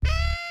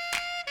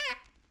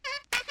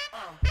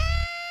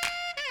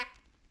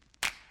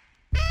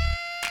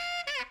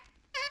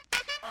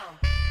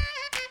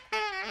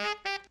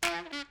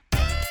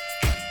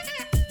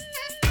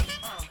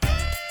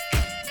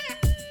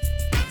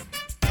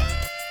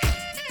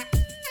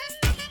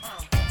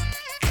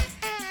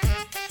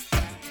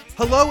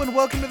Hello and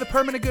welcome to the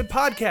Permanent Good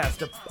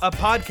Podcast, a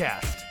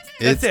podcast.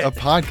 It's a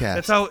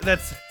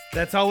podcast.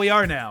 That's all we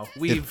are now.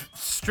 We've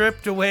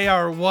stripped away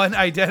our one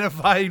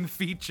identifying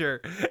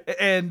feature,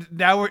 and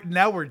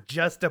now we're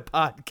just a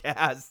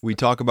podcast. We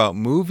talk about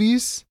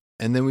movies,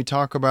 and then we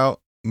talk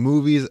about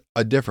movies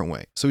a different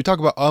way. So we talk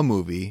about a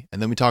movie,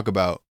 and then we talk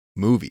about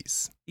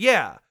movies.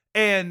 Yeah,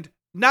 and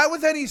not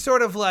with any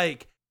sort of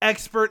like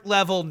expert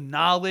level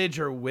knowledge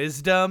or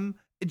wisdom,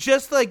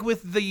 just like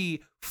with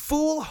the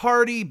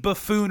foolhardy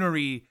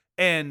buffoonery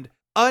and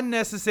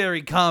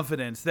unnecessary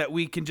confidence that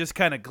we can just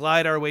kind of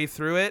glide our way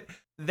through it.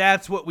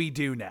 That's what we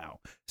do now.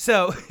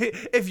 So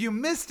if you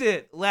missed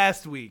it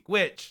last week,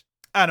 which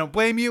I don't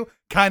blame you,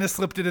 kind of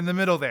slipped it in the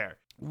middle there.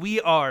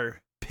 We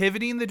are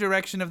pivoting the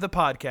direction of the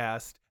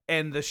podcast,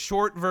 and the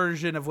short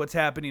version of what's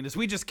happening is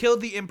we just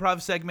killed the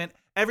improv segment.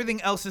 Everything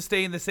else is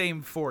staying the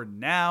same for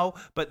now,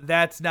 but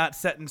that's not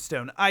set in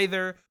stone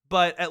either.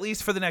 But at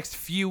least for the next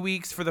few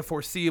weeks, for the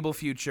foreseeable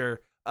future,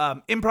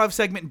 improv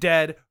segment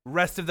dead,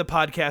 rest of the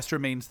podcast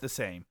remains the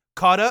same.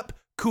 Caught up?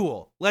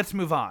 Cool. Let's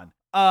move on.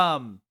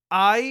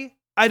 I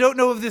don't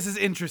know if this is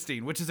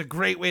interesting, which is a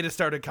great way to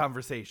start a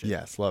conversation.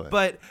 Yes, love it.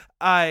 But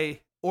I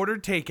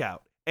ordered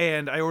takeout,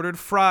 and I ordered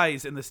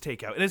fries in this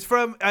takeout. And it's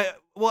from, I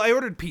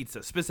ordered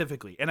pizza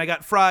specifically, and I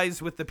got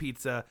fries with the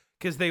pizza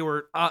because they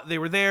were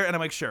there, and I'm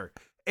like, sure.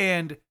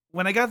 And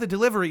when I got the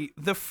delivery,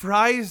 the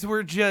fries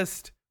were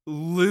just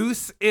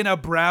loose in a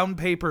brown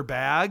paper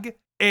bag.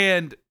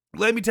 And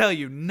let me tell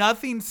you,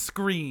 nothing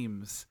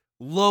screams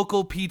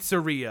local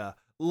pizzeria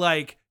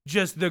like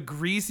just the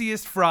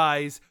greasiest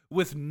fries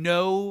with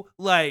no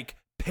like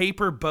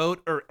paper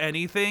boat or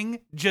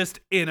anything,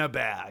 just in a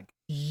bag.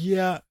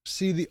 Yeah.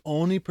 See, the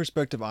only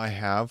perspective I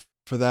have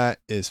for that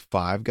is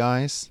Five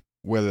Guys,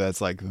 whether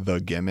that's like the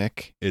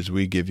gimmick is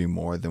we give you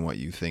more than what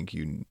you think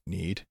you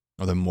need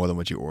or then more than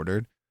what you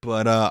ordered.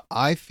 But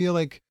I feel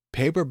like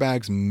paper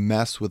bags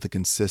mess with the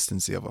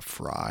consistency of a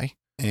fry,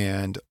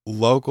 and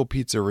local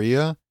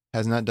pizzeria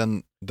has not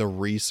done the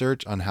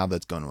research on how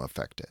that's going to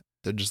affect it.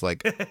 They're just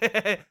like,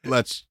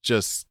 let's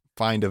just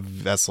find a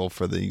vessel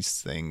for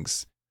these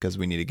things because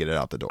we need to get it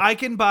out the door. I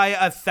can buy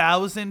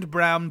 1,000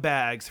 brown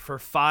bags for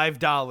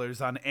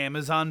 $5 on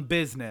Amazon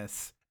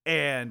Business,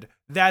 and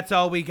that's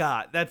all we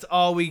got. That's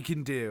all we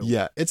can do.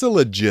 Yeah, it's a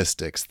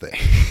logistics thing.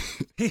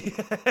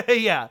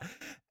 Yeah.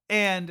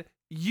 And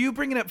you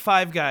bringing up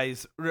Five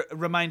Guys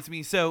reminds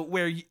me, so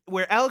where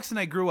Alex and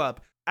I grew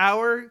up,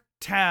 our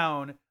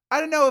town, I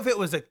don't know if it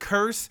was a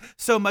curse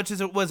so much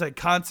as it was a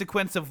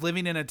consequence of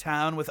living in a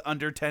town with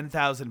under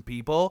 10,000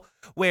 people,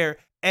 where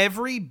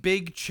every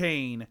big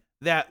chain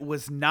that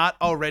was not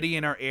already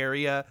in our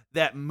area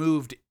that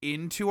moved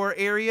into our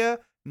area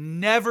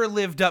never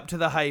lived up to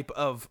the hype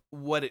of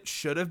what it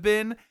should have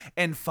been.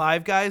 And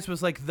Five Guys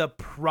was like the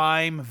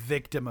prime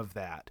victim of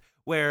that,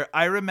 where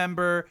I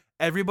remember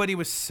everybody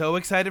was so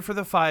excited for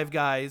the Five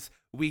Guys.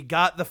 We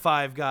got the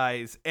Five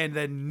Guys, and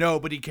then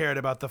nobody cared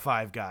about the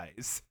Five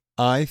Guys.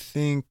 I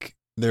think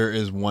there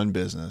is one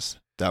business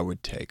that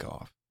would take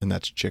off, and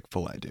that's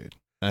Chick-fil-A, dude.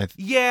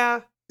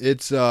 Yeah.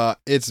 It's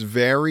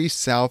very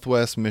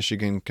Southwest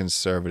Michigan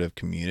conservative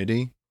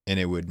community, and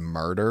it would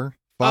murder.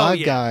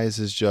 Five Guys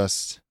is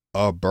just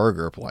a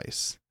burger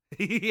place.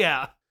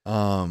 Yeah.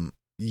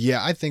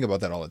 Yeah, I think about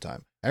that all the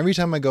time. Every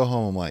time I go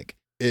home, I'm like,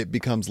 it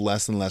becomes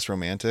less and less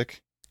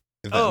romantic.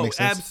 If that makes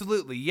sense.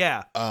 Absolutely,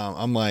 yeah.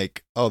 I'm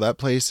like, oh, that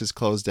place is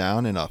closed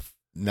down, and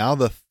now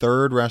the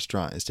third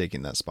restaurant is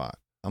taking that spot.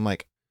 I'm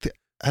like,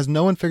 has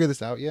no one figured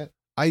this out yet?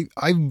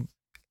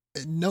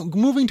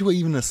 Moving to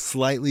even a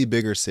slightly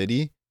bigger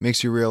city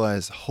makes you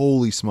realize,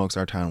 holy smokes,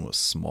 our town was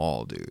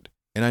small, dude.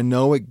 And I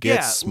know it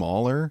gets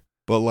smaller,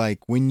 but like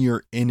when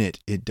you're in it,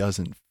 it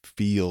doesn't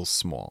feel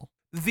small.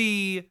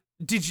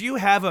 Did you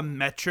have a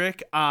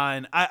metric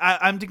on?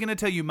 I'm going to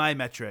tell you my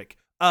metric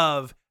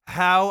of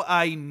how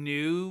I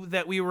knew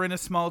that we were in a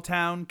small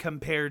town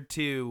compared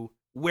to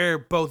where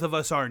both of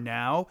us are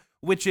now,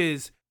 which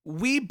is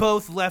we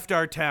both left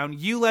our town.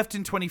 You left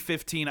in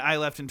 2015. I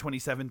left in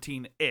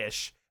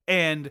 2017-ish.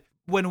 And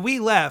when we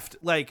left,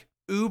 like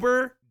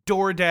Uber,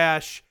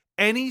 DoorDash,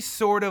 any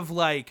sort of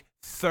like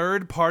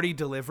third-party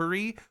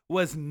delivery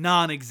was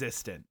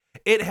non-existent.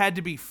 It had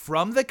to be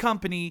from the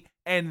company,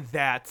 and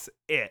that's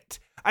it.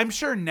 I'm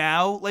sure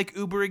now like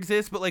Uber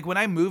exists, but like when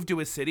I moved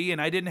to a city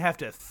and I didn't have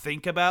to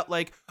think about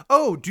like,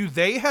 oh, do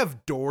they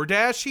have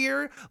DoorDash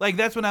here? Like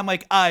that's when I'm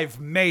like,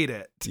 I've made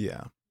it.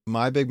 Yeah.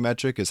 My big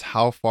metric is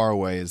how far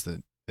away is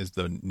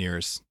the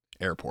nearest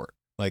airport.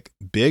 Like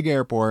big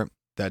airport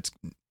that's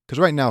because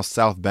right now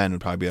South Bend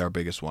would probably be our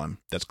biggest one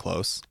that's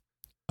close.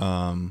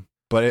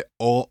 But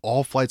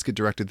all flights get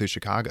directed through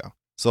Chicago.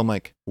 So I'm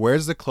like,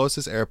 where's the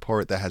closest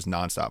airport that has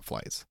nonstop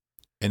flights?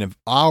 And if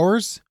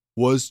ours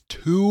was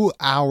 2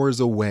 hours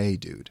away,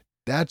 dude,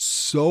 that's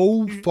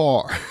so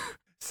far.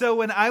 So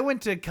when I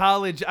went to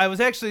college, I was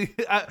actually,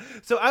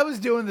 I was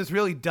doing this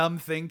really dumb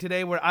thing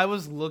today where I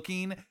was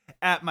looking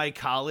at my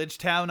college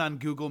town on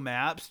Google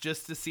Maps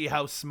just to see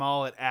how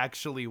small it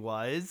actually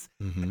was.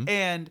 Mm-hmm.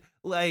 And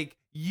like,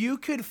 you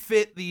could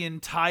fit the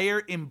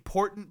entire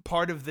important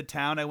part of the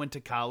town I went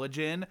to college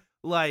in,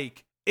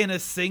 like in a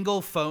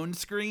single phone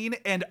screen,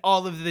 and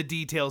all of the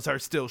details are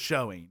still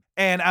showing.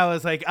 And I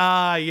was like,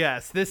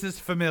 yes, this is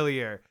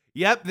familiar.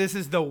 Yep, this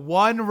is the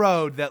one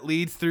road that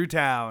leads through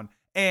town.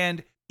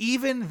 And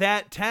even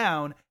that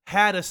town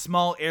had a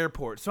small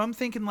airport. So I'm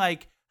thinking,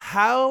 like,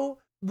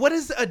 what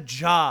is a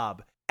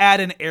job at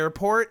an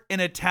airport in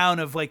a town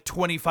of like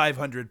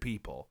 2,500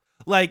 people?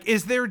 Like,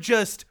 is there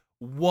just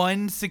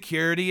one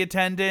security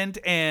attendant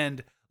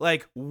and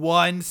like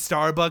one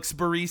Starbucks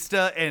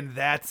barista and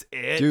that's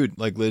it? Dude,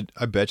 like,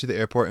 I bet you the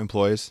airport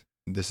employs,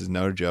 this is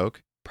no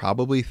joke,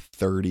 probably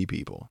 30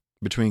 people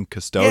between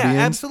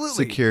custodians,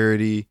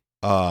 security,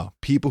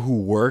 people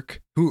who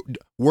work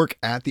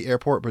at the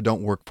airport but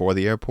don't work for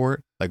the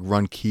airport, like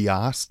run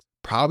kiosks.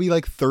 Probably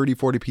like 30,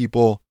 40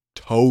 people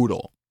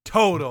total.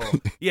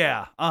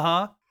 Yeah.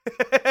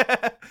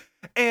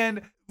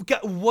 And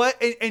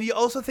you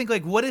also think,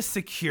 like, what is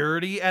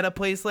security at a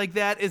place like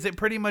that? Is it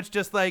pretty much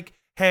just like,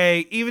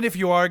 hey, even if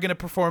you are going to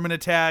perform an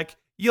attack,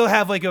 you'll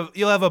have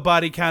a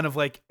body count of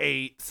like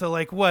 8. So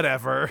like,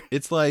 whatever.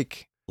 It's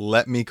like,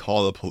 let me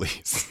call the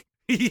police.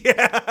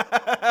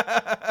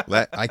 Yeah.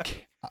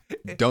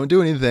 Don't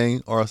do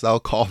anything or else I'll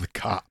call the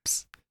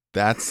cops.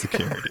 That's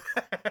security.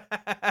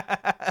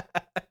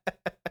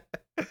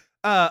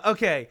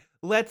 Okay,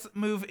 let's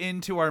move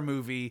into our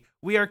movie.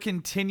 We are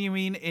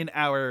continuing in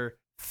our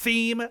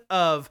theme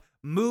of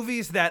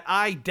movies that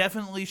I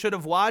definitely should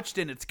have watched,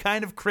 and it's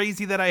kind of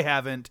crazy that I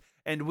haven't.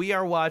 And we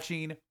are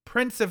watching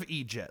Prince of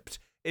Egypt.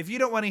 If you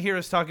don't want to hear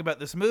us talk about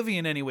this movie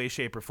in any way,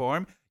 shape, or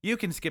form, you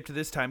can skip to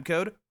this time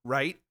code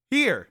right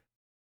here.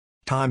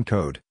 Time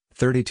code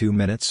 32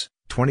 minutes,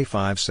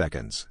 25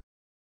 seconds.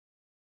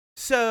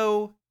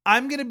 So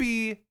I'm going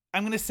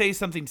to say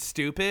something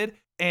stupid,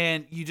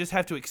 and you just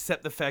have to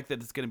accept the fact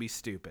that it's going to be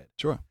stupid.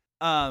 Sure.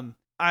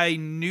 I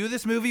knew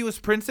this movie was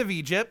Prince of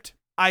Egypt.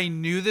 I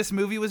knew this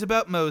movie was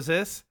about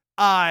Moses.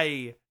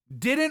 I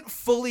didn't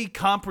fully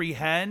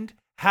comprehend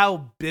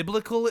how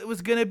biblical it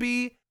was going to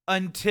be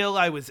until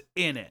I was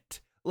in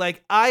it.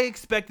 Like, I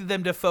expected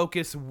them to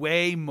focus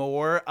way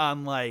more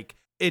on like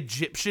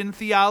Egyptian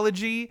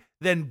theology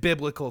than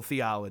biblical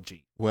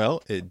theology.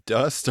 Well, it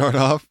does start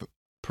off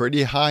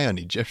pretty high on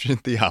Egyptian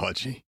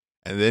theology.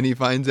 And then he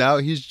finds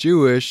out he's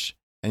Jewish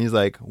and he's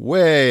like,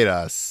 wait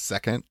a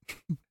second.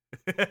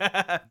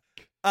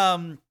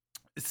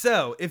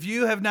 So if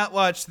you have not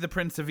watched The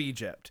Prince of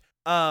Egypt,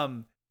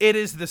 it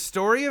is the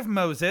story of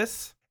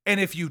Moses. And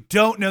if you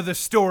don't know the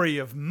story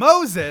of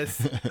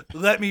Moses,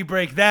 let me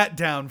break that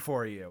down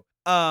for you.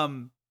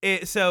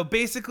 So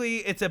basically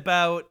it's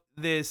about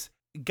this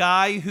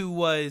guy who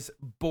was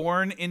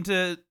born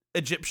into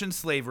Egyptian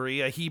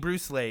slavery, a Hebrew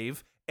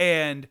slave,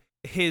 and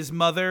his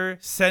mother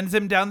sends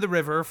him down the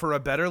river for a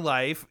better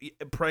life,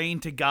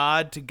 praying to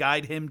God to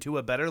guide him to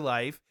a better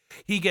life.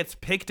 He gets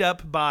picked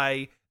up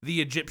by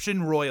the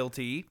Egyptian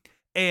royalty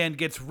and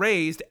gets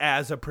raised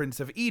as a prince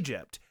of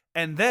Egypt.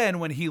 And then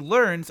when he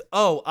learns,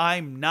 oh,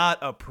 I'm not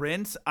a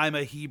prince,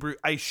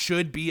 I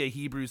should be a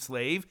Hebrew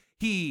slave,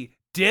 he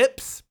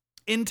dips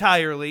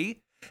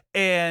entirely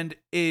and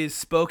is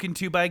spoken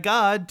to by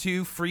God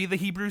to free the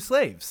Hebrew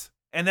slaves.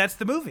 And that's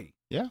the movie.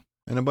 Yeah.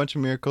 And a bunch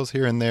of miracles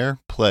here and there.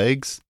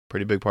 Plagues,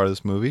 pretty big part of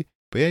this movie.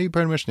 But yeah, you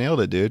pretty much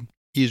nailed it, dude.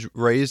 He's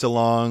raised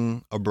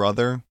along a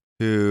brother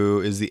who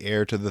is the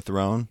heir to the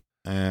throne.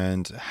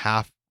 And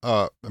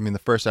the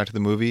first act of the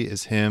movie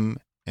is him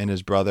and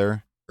his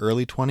brother,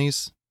 early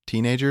 20s,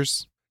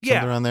 teenagers,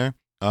 something around there,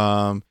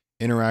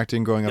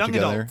 interacting, growing up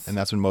together. Adults. And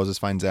that's when Moses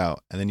finds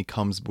out. And then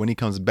when he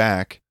comes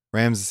back,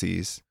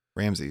 Ramses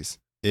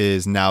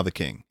is now the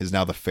king, is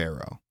now the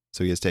pharaoh.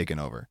 So he has taken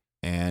over.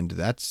 And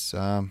that's,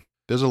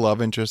 there's a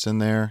love interest in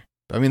there.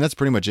 I mean, that's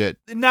pretty much it.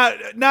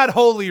 Not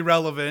wholly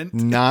relevant.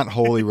 Not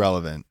wholly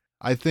relevant.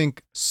 I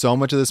think so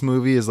much of this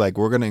movie is like,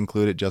 we're going to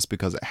include it just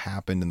because it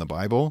happened in the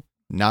Bible,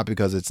 not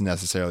because it's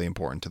necessarily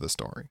important to the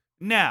story.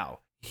 Now,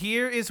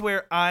 here is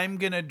where I'm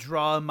going to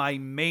draw my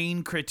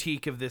main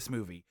critique of this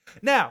movie.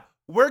 Now,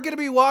 we're going to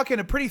be walking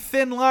a pretty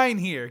thin line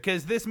here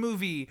because this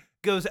movie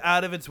goes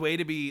out of its way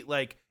to be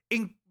like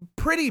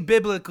pretty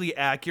biblically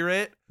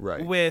accurate,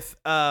 right, with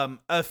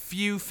a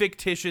few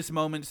fictitious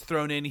moments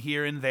thrown in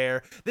here and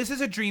there. This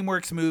is a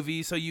DreamWorks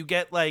movie, so you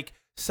get like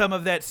some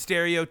of that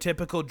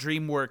stereotypical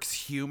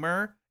DreamWorks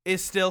humor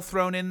is still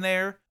thrown in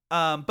there,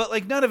 but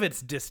like none of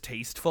it's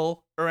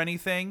distasteful or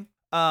anything.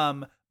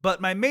 But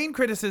my main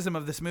criticism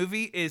of this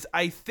movie is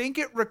I think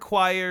it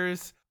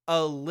requires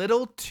a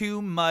little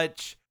too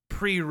much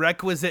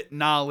prerequisite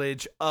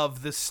knowledge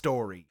of the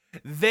story.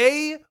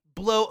 They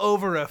blow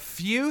over a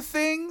few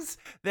things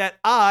that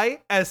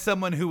I, as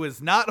someone who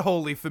is not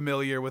wholly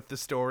familiar with the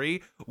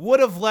story, would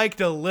have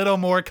liked a little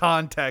more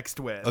context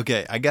with.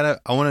 Okay, I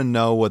want to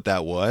know what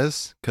that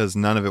was because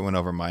none of it went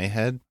over my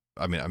head.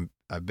 I mean,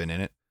 I've been in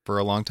it for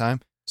a long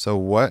time. So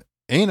what?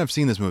 And I've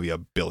seen this movie a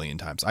billion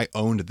times. I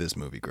owned this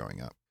movie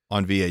growing up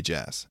on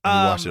VHS.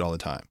 I watched it all the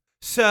time.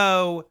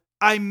 So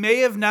I may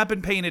have not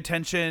been paying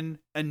attention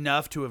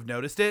enough to have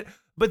noticed it,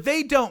 but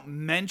they don't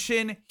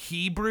mention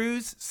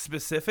Hebrews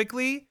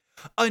specifically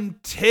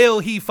until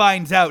he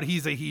finds out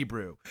he's a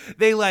Hebrew.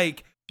 They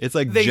like It's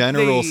like they-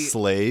 general they-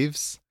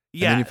 slaves.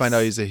 And then you find out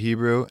Yes. he's a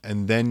Hebrew,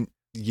 and then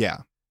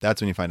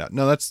that's when you find out.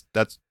 No, that's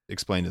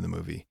explained in the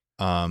movie.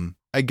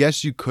 I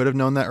guess you could have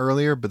known that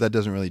earlier, but that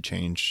doesn't really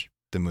change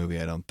the movie,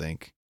 I don't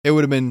think. It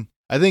would have been,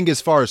 I think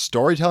as far as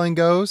storytelling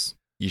goes,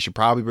 you should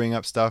probably bring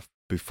up stuff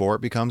before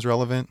it becomes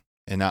relevant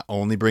and not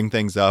only bring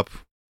things up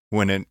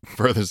when it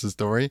furthers the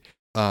story.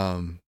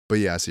 But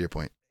yeah, I see your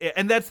point.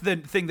 And that's the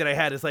thing that I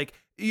had is like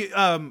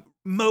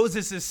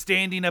Moses is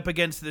standing up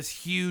against this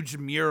huge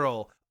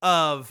mural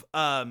of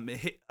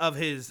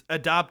his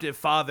adoptive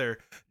father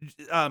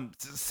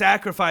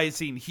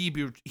sacrificing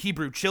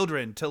Hebrew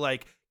children to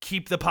like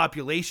keep the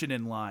population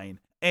in line,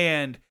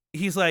 and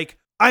he's like,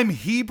 I'm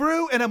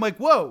Hebrew, and I'm like,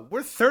 whoa,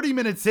 we're 30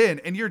 minutes in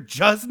and you're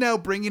just now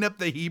bringing up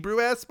the Hebrew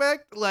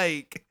aspect.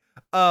 Like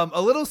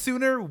a little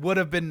sooner would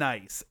have been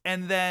nice.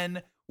 And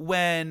then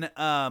when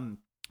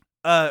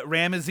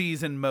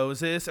Ramesses and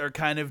Moses are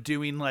kind of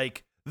doing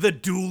like the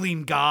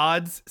dueling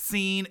gods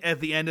scene at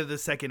the end of the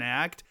second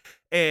act,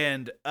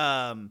 and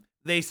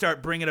they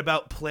start bringing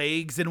about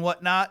plagues and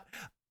whatnot.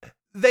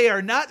 They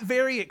are not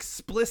very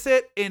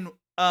explicit in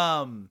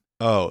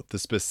Oh, the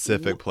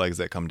specific plagues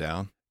that come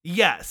down.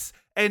 yes.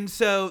 And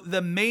so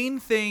the main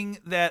thing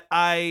that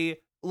I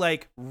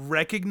like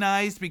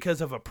recognized because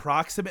of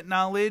approximate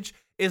knowledge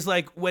is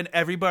like when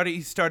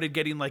everybody started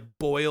getting like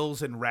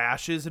boils and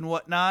rashes and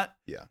whatnot.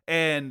 Yeah.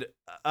 And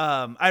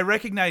I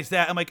recognized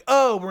that. I'm like,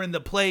 oh, we're in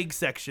the plague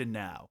section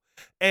now.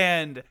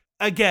 And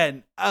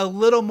again, a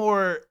little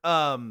more,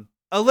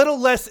 a little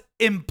less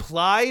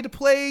implied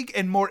plague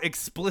and more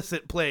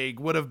explicit plague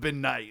would have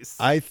been nice.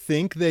 I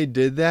think they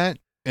did that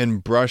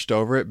and brushed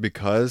over it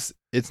because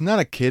it's not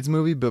a kids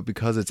movie, but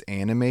because it's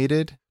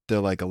animated, they're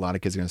like, a lot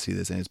of kids are going to see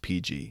this and it's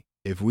PG.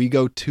 If we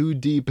go too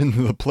deep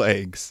into the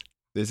plagues,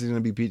 this is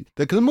going to be PG.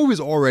 Because the movie's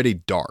already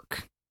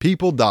dark.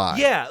 People die.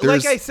 Yeah,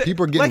 There's, like I said,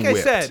 people are getting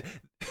whipped.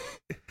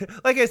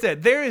 Like I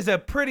said, there is a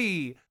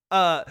pretty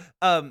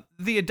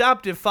the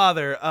adoptive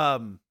father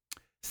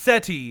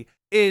Seti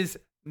is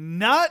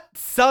not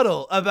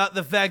subtle about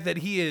the fact that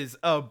he is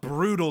a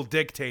brutal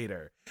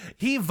dictator.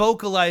 He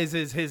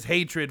vocalizes his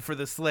hatred for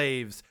the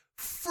slaves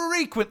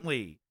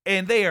frequently,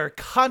 and they are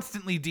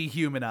constantly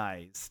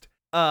dehumanized.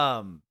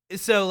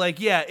 So like,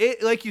 yeah,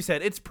 it, like you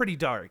said, it's pretty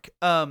dark.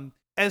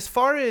 As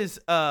far as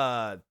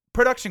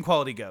production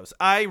quality goes,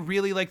 I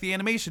really like the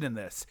animation in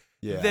this.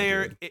 Yeah,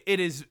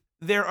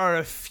 There are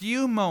a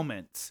few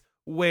moments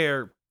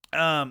where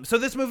so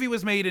this movie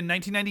was made in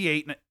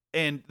 1998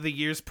 and the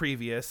years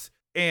previous,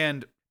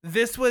 and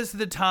this was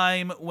the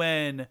time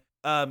when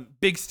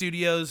big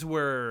studios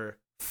were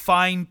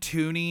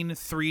fine-tuning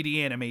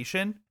 3D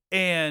animation,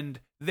 and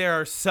there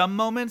are some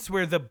moments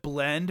where the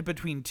blend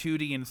between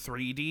 2D and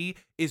 3D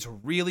is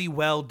really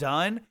well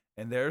done,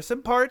 and there are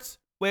some parts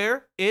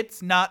where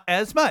it's not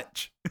as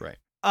much. Right.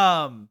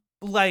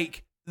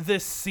 Like the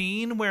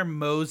scene where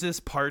Moses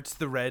parts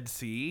the Red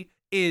Sea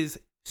is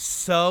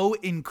so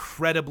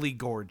incredibly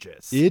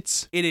gorgeous.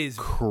 It is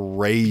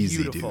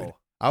crazy, beautiful. dude.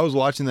 I was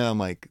watching that. I'm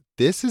like,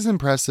 this is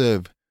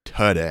impressive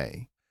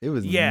today. It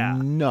was Yeah.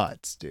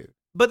 nuts, dude.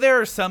 But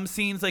there are some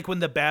scenes like when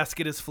the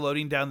basket is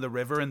floating down the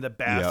river and the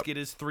basket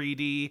is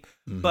 3D,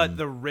 but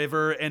the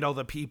river and all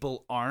the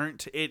people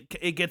aren't. It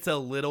gets a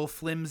little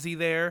flimsy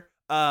there.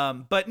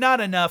 But not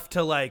enough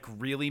to like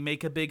really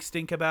make a big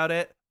stink about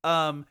it.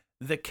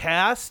 The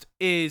cast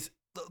is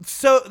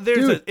so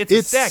it's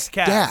a stacked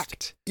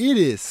cast. It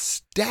is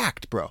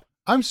stacked, bro.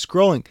 I'm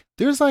scrolling.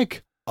 There's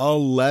like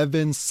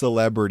 11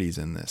 celebrities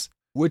in this,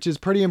 which is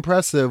pretty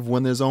impressive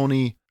when there's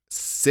only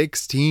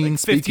 16 Like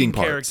speaking 15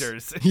 parts.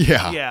 characters.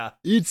 Yeah. Yeah.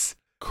 It's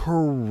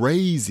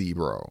crazy,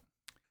 bro.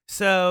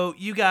 So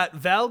you got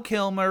Val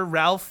Kilmer,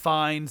 Ralph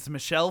Fiennes,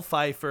 Michelle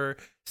Pfeiffer,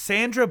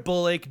 Sandra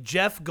Bullock,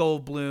 Jeff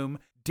Goldblum,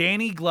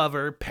 Danny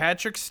Glover,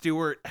 Patrick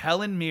Stewart,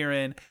 Helen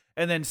Mirren,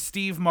 and then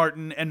Steve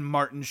Martin and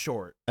Martin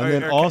Short. And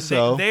then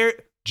also they're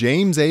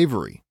James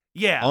Avery.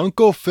 yeah.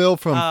 Uncle Phil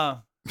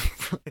from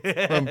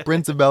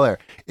Prince of Bel-Air.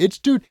 It's,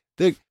 dude,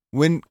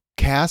 when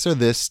casts are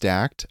this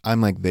stacked, I'm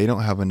like, they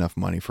don't have enough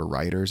money for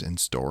writers and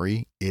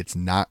story. It's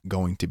not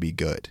going to be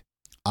good.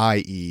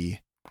 I.e.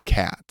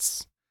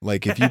 Cats.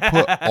 Like, if you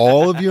put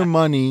all of your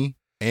money,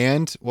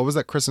 and what was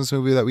that Christmas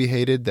movie that we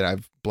hated that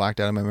I've blacked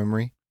out of my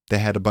memory? They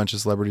had a bunch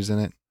of celebrities in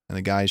it, and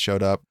the guy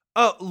showed up.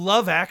 Oh,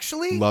 Love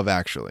Actually? Love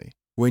Actually.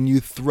 When you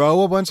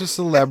throw a bunch of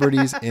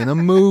celebrities in a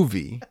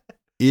movie,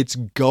 it's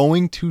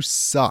going to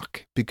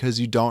suck because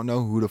you don't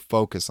know who to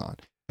focus on.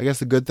 I guess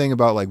the good thing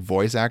about like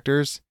voice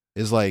actors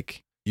is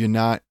like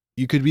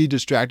you could be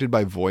distracted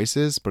by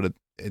voices, but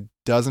it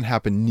doesn't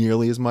happen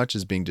nearly as much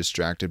as being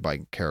distracted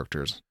by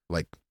characters,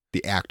 like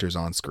the actors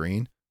on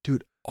screen.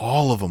 Dude,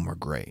 all of them were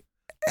great.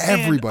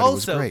 Everybody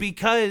was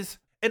great.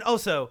 And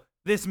also,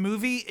 this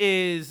movie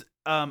is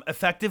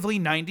effectively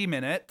 90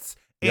 minutes.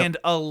 Yep. And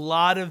a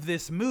lot of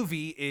this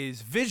movie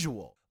is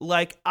visual.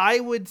 Like, I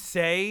would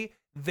say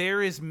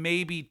there is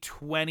maybe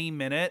 20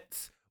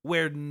 minutes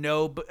where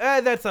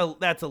that's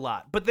a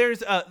lot. But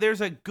there's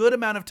a good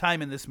amount of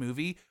time in this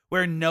movie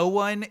where no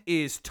one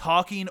is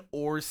talking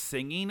or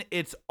singing.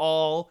 It's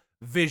all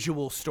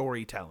visual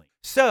storytelling.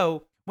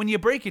 So when you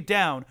break it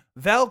down,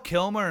 Val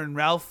Kilmer and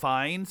Ralph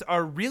Fiennes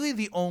are really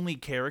the only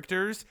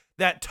characters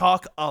that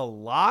talk a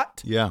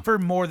lot for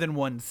more than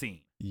one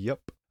scene. Yep.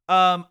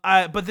 I'm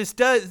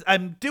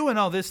doing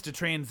all this to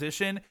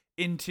transition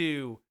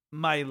into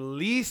my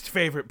least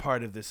favorite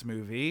part of this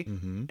movie,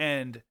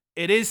 and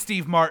it is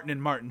Steve Martin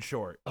and Martin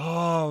Short.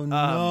 Oh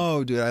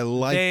no, dude, I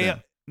like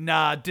them.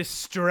 Nah,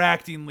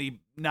 distractingly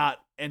not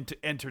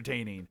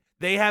entertaining.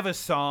 They have a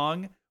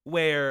song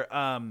where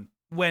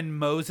when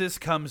Moses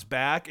comes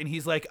back and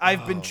he's like,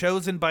 "I've been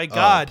chosen by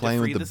God to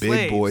free the slaves." Playing with the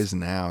big boys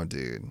now,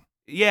 dude.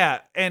 Yeah,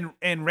 and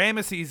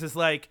Ramesses is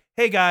like,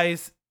 "Hey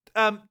guys,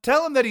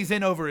 tell him that he's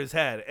in over his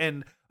head."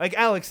 And like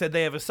Alex said,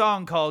 they have a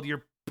song called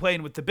 "You're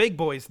Playing with the Big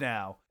Boys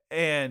Now,"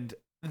 and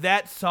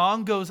that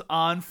song goes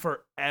on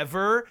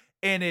forever,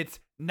 and it's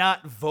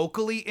not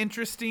vocally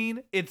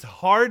interesting. It's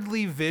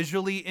hardly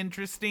visually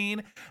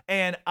interesting,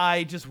 and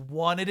I just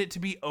wanted it to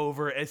be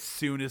over as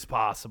soon as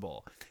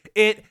possible.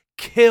 It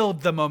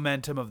killed the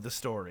momentum of the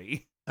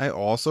story. I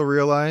also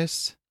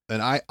realized,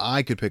 and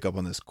I could pick up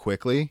on this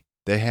quickly,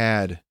 they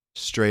had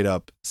straight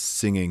up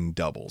singing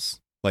doubles.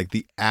 Like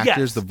the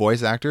actors, the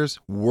voice actors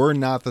were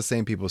not the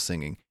same people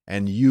singing,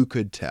 and you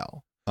could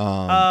tell.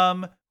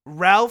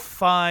 Ralph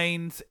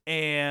Fiennes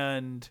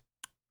and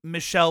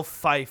Michelle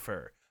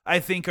Pfeiffer, I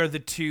think, are the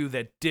two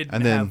that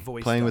didn't have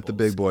voice Playing doubles. with the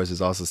big boys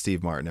is also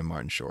Steve Martin and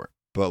Martin Short.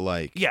 But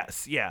like,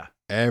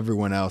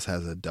 everyone else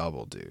has a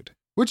double, dude,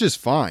 which is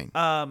fine.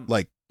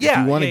 If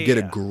you want to get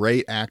a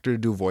great actor to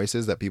do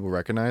voices that people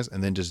recognize,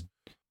 and then just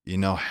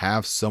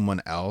have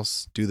someone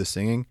else do the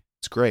singing,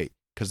 it's great.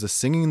 Because the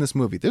singing in this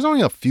movie, there's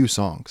only a few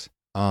songs.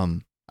 I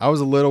was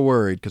a little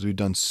worried because we've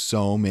done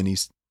so many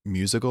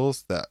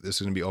musicals that this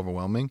is gonna be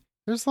overwhelming.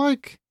 There's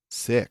like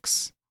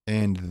 6,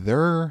 and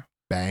they're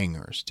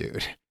bangers,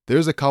 dude.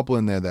 There's a couple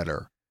in there that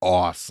are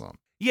awesome.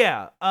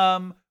 Yeah.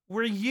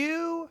 Were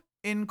you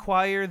in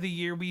choir the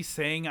year we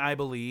sang "I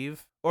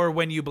Believe" or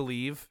 "When You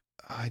Believe"?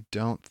 I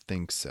don't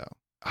think so.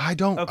 I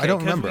don't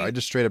remember. I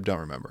just straight up don't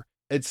remember.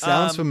 It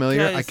sounds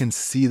familiar. I can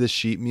see the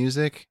sheet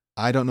music.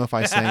 I don't know if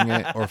I sang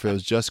it or if it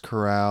was just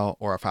chorale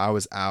or if I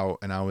was out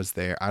and I was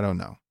there. I don't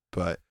know,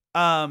 but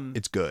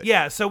it's good.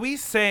 Yeah. So we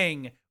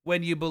sang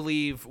 "When You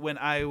Believe" when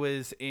I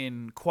was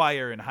in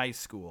choir in high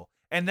school.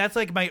 And that's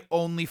like my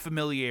only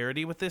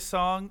familiarity with this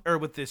song or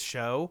with this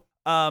show.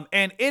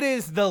 And it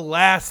is the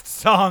last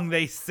song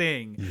they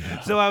sing.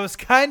 Yeah. So I was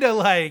kind of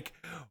like,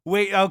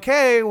 wait,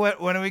 okay,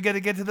 when are we going to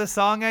get to the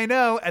song I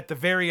know? At the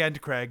very end,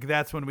 Craig,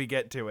 that's when we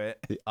get to it.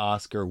 The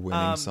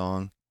Oscar-winning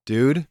song.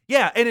 Dude.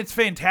 Yeah, and it's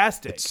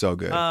fantastic. It's so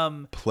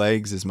good.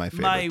 Plagues is my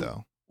favorite,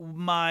 though.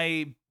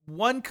 My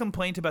one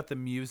complaint about the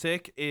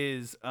music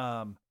is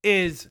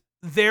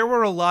there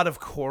were a lot of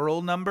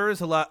choral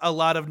numbers, a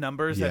lot of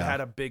numbers that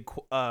had a big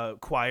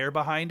choir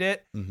behind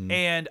it,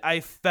 and I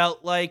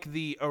felt like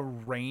the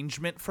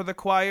arrangement for the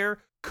choir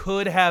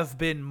could have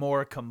been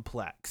more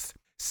complex.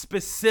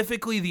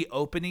 Specifically, the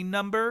opening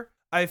number,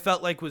 I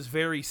felt like was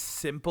very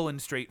simple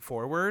and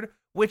straightforward,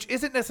 which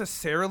isn't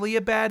necessarily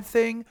a bad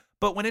thing,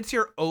 but when it's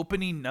your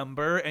opening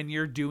number and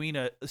you're doing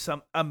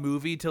a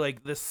movie to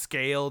like the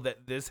scale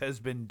that this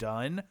has been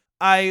done,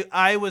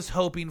 I was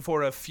hoping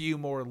for a few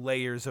more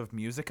layers of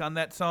music on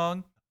that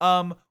song.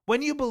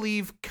 When You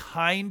Believe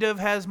kind of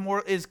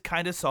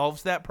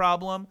solves that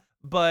problem,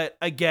 but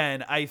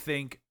again, I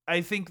think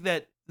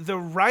that the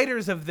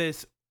writers of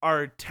this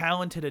are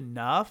talented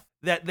enough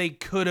that they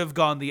could have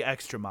gone the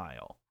extra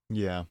mile.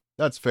 Yeah,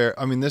 that's fair.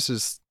 I mean, this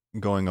is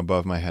going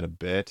above my head a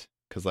bit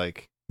because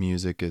like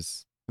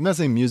I'm not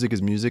saying music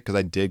is music because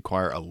I did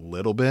choir a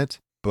little bit,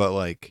 but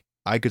like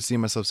I could see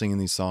myself singing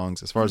these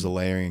songs as far as the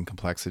layering and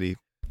complexity.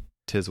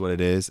 Tis what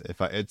it is.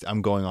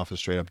 I'm going off of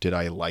straight up, did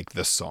I like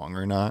the song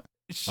or not?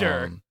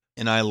 Sure.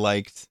 And I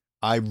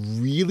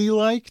really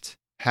liked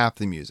half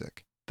the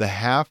music. The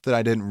half that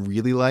I didn't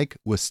really like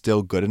was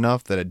still good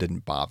enough that it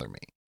didn't bother me.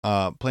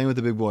 Playing with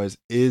the Big Boys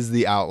is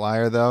the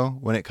outlier though.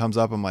 When it comes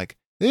up, I'm like,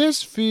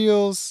 this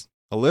feels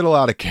a little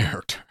out of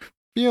character. I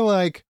feel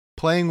like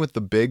Playing with the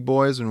Big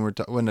Boys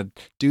when a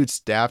dude's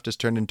staff just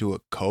turned into a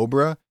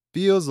cobra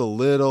feels a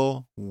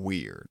little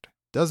weird.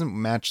 Doesn't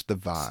match the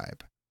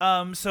vibe.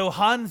 So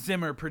Hans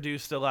Zimmer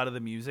produced a lot of the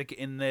music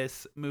in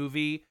this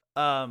movie.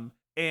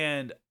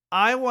 And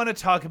I want to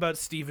talk about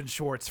Stephen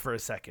Schwartz for a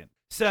second.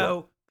 So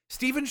sure.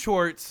 Stephen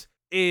Schwartz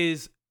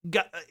is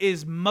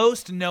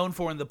most known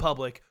for in the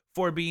public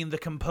for being the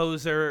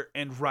composer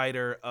and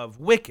writer of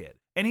Wicked.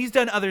 And he's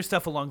done other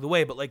stuff along the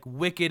way, but like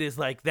Wicked is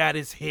like, that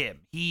is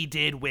him. He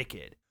did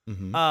Wicked.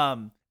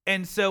 Mm-hmm.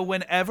 And so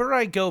whenever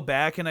I go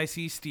back and I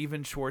see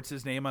Stephen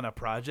Schwartz's name on a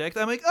project,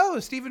 I'm like, oh,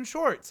 Stephen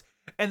Schwartz.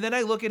 And then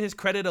I look at his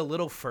credit a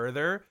little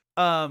further.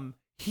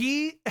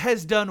 He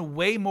has done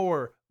way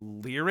more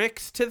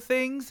lyrics to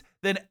things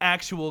than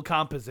actual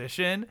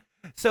composition.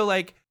 So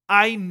like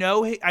I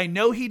know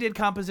he did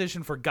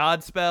composition for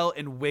Godspell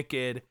and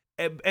Wicked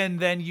and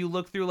then you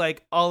look through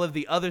like all of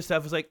the other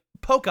stuff. It's like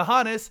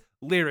Pocahontas,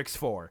 lyrics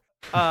for.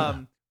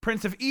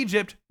 Prince of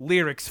Egypt,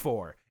 lyrics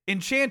for.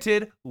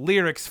 Enchanted,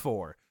 lyrics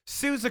for.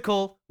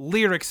 Seussical,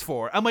 lyrics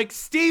for. I'm like,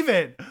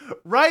 Steven,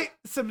 write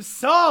some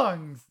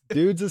songs.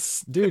 Dude,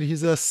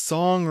 he's a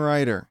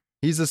songwriter.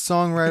 He's a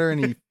songwriter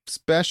and he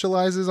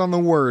specializes on the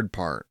word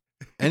part.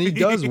 And he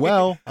does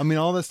well. I mean,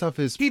 all that stuff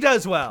is He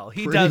does well.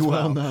 He pretty does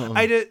well well.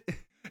 known.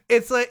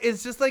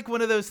 It's just like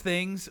one of those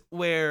things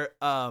where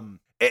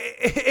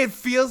it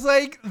feels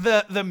like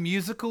the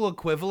musical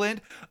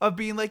equivalent of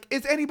being like,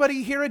 is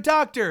anybody here a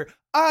doctor?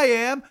 I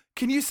am.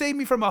 Can you save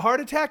me from a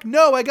heart attack?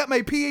 No, I got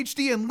my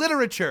PhD in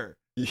literature.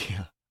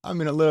 Yeah. I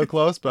mean, a little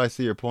close, but I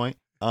see your point.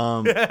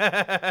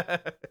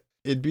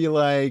 It'd be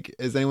like,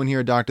 is anyone here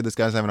a doctor? This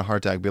guy's having a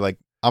heart attack. Be like,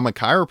 I'm a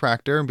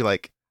chiropractor, and be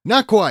like,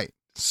 not quite.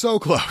 So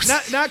close.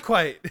 Not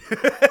quite.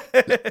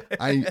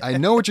 I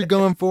know what you're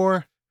going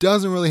for.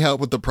 Doesn't really help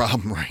with the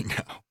problem right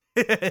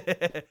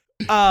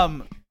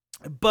now.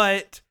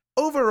 But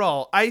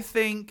overall, I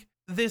think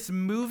this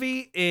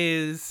movie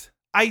is,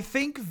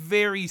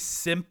 very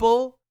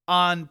simple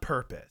on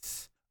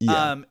purpose.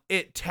 Yeah.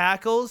 It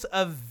tackles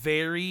a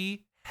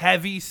very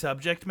heavy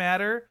subject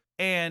matter,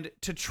 and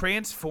to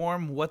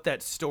transform what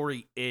that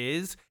story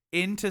is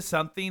into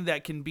something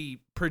that can be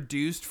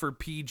produced for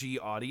PG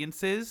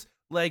audiences,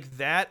 like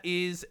that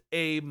is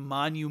a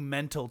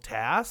monumental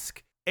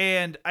task.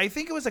 And I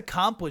think it was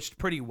accomplished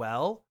pretty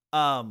well.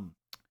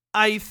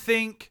 I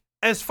think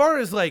as far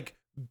as like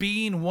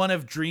being one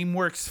of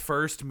DreamWorks'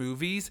 first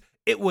movies,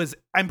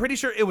 I'm pretty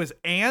sure it was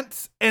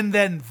Ants and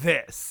then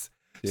this.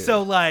 Yeah.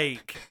 So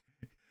like,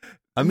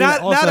 I mean,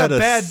 it also had a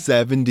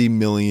 $70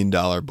 million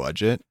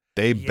budget.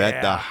 They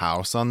bet the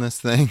house on this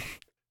thing.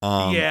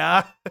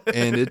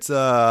 And it's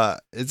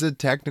a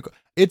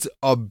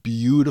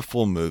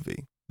beautiful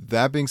movie.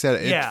 That being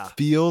said, it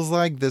feels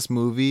like this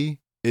movie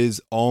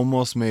is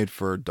almost made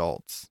for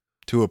adults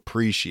to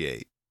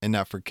appreciate and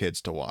not for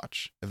kids to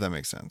watch, if that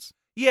makes sense.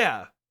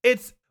 Yeah.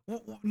 It's,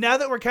 now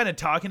that we're kind of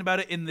talking about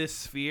it in this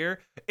sphere,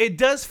 it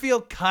does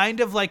feel kind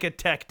of like a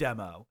tech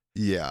demo.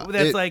 Yeah.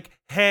 That's like,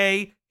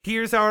 hey,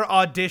 here's our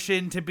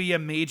audition to be a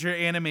major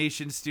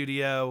animation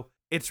studio.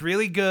 It's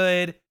really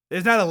good.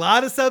 There's not a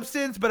lot of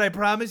substance, but I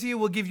promise you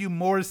we'll give you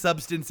more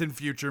substance in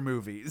future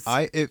movies.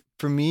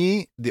 For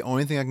me, the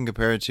only thing I can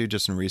compare it to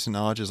just in recent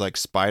knowledge is like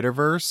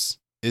Spider-Verse.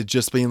 It's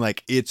just being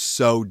like, it's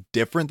so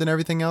different than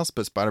everything else,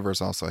 but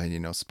Spider-Verse also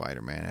had,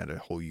 Spider-Man had a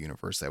whole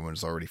universe that everyone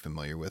was already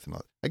familiar with. And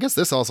I guess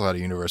this also had a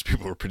universe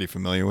people were pretty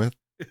familiar with.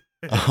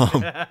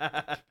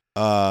 But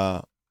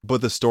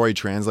the story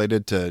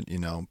translated to,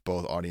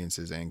 both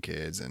audiences and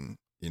kids and,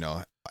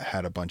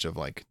 had a bunch of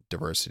like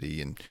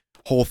diversity and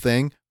whole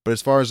thing. But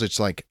as far as it's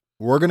like,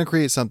 we're going to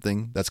create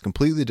something that's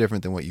completely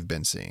different than what you've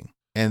been seeing.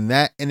 And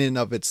that in and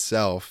of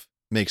itself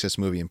makes this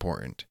movie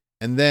important.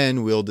 And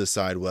then we'll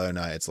decide whether or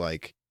not it's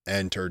like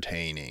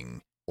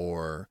entertaining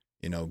or,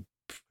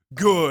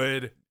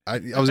 good. I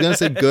was going to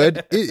say good.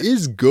 It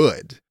is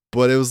good.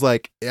 But it was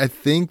like, I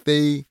think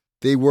they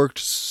worked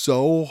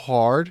so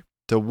hard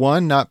to,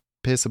 one, not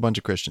piss a bunch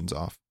of Christians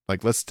off.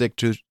 Like, let's stick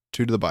to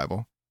the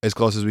Bible as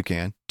close as we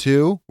can.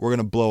 Two, we're going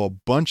to blow a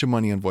bunch of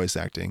money on voice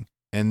acting.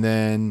 And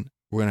then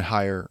we're going to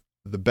hire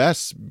the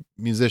best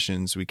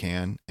musicians we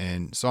can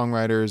and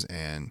songwriters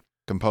and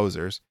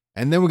composers.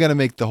 And then we're going to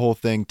make the whole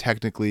thing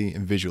technically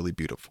and visually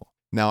beautiful.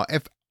 Now,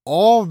 if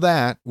all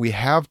that we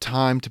have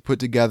time to put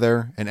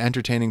together an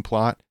entertaining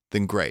plot,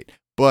 then great.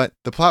 But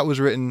the plot was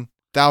written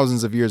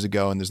thousands of years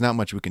ago and there's not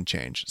much we can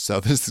change.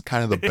 So this is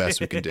kind of the best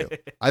we can do.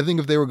 I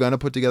think if they were going to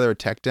put together a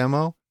tech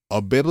demo,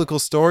 a biblical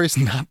story is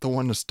not the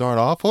one to start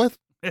off with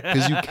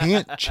because you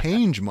can't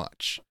change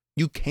much.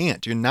 You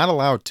can't. You're not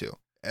allowed to.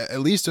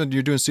 At least when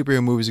you're doing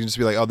superhero movies, you can just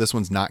be like, oh, this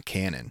one's not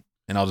canon.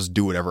 And I'll just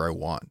do whatever I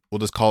want. We'll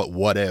just call it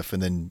What If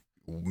and then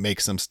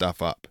make some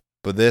stuff up.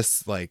 But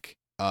this, like,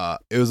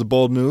 it was a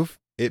bold move.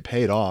 It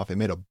paid off. It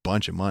made a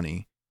bunch of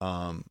money.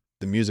 The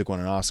music won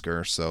an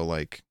Oscar. So,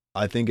 like,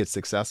 I think it's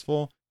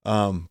successful.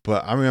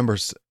 But I remember,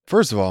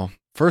 first of all,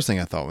 first thing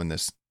I thought when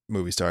this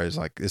movie started is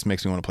like, this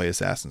makes me want to play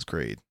Assassin's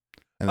Creed.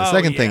 And the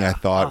second thing I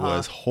thought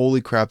was,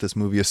 holy crap, this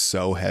movie is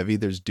so heavy.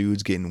 There's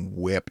dudes getting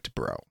whipped,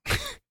 bro.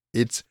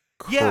 It's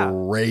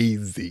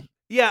crazy.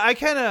 Yeah, I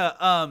kind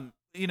of,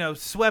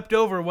 swept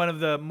over one of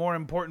the more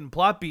important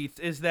plot beats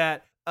is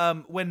that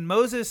when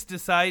Moses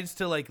decides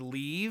to like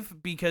leave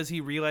because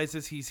he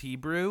realizes he's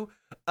Hebrew,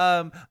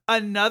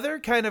 another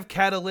kind of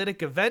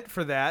catalytic event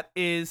for that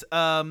is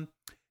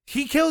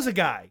he kills a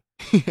guy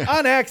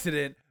on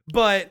accident,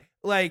 but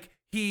like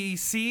he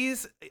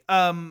sees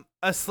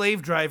a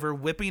slave driver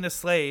whipping a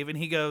slave and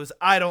he goes,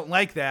 I don't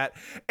like that.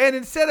 And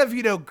instead of,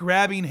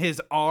 grabbing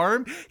his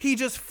arm, he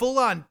just full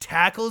on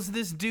tackles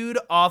this dude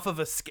off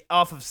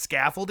of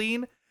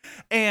scaffolding.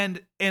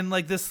 And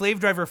like the slave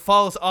driver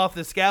falls off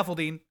the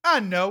scaffolding, I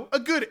don't know, a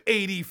good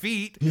 80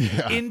 feet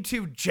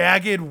into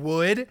jagged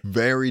wood.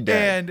 Very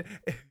dead.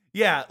 And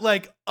yeah,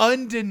 like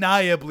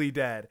undeniably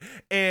dead.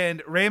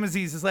 And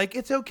Ramesses is like,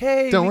 it's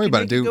okay. Don't worry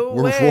about it, dude.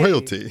 We're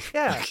royalty.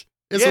 Yeah.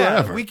 It's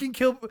whatever. we can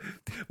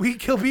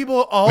kill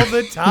people all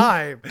the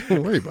time.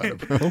 Don't worry about it,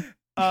 bro.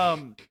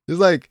 He's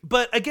like,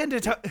 but again,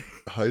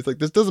 he's like,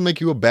 this doesn't make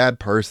you a bad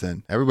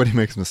person. Everybody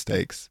makes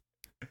mistakes.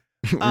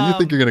 You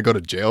think you're gonna go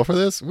to jail for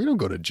this? We don't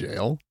go to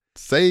jail.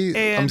 Say,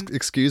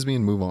 excuse me,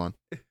 and move on.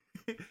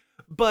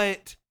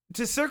 But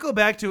to circle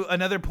back to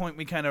another point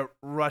we kind of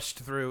rushed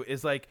through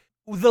is like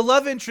the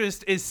love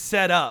interest is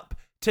set up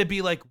to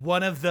be like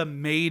one of the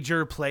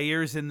major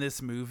players in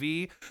this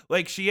movie.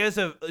 Like she has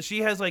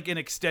like an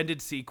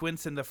extended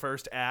sequence in the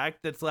first act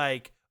that's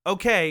like,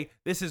 okay,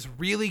 this is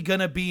really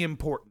gonna be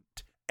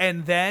important.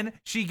 And then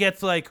she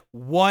gets like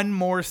one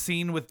more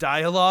scene with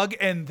dialogue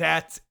and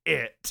that's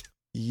it.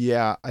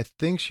 Yeah, I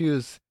think she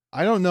was,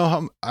 I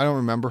don't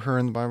remember her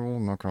in the Bible.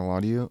 I'm not going to lie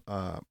to you.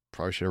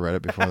 Probably should have read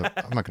it before.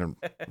 I'm not going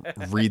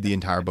to read the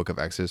entire book of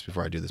Exodus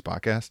before I do this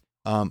podcast.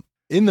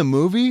 In the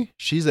movie,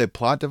 she's a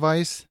plot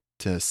device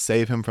to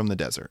save him from the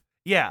desert.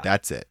 Yeah.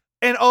 That's it.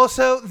 And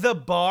also the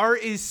bar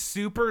is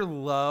super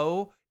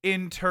low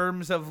in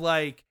terms of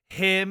like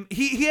him.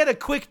 He had a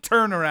quick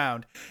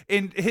turnaround,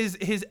 and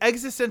his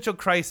existential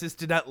crisis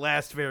did not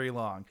last very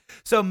long.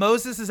 So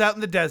Moses is out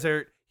in the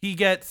desert. He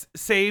gets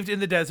saved in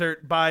the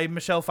desert by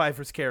Michelle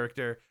Pfeiffer's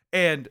character,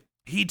 and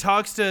he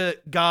talks to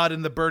God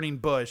in the burning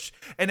bush.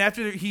 And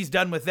after he's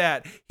done with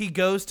that, he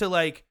goes to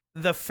like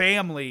the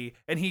family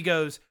and he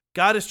goes,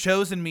 God has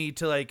chosen me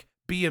to like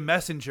be a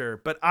messenger,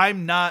 but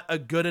I'm not a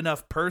good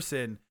enough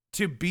person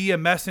to be a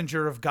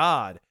messenger of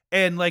God.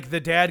 And like the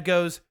dad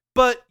goes,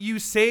 but you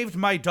saved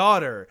my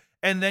daughter.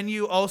 And then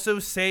you also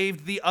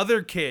saved the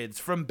other kids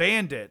from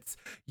bandits.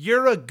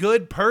 You're a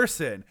good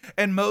person.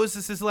 And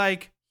Moses is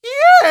like,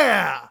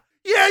 yeah,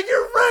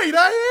 you're right.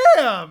 I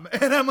am.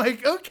 And I'm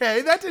like,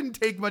 okay, that didn't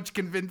take much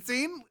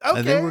convincing. Okay.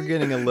 I think we're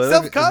getting a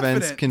little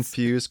events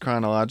confused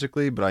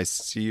chronologically, but I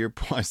see your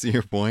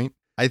point.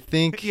 I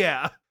think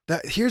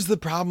that here's the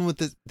problem with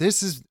this.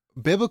 This is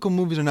biblical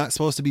movies are not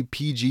supposed to be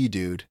PG,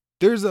 dude.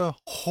 There's a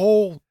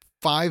whole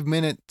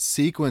 5-minute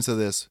sequence of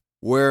this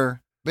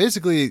where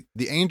basically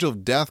the angel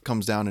of death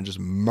comes down and just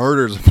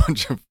murders a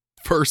bunch of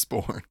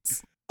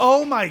firstborns.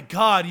 Oh my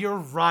God, you're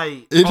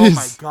right.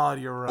 My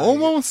God, you're right.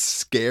 Almost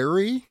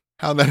scary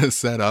how that is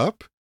set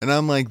up. And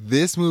I'm like,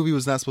 this movie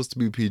was not supposed to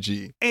be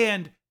PG.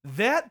 And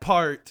that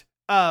part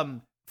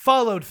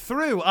followed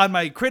through on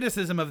my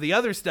criticism of the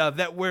other stuff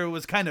where it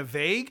was kind of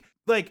vague.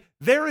 Like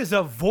there is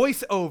a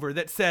voiceover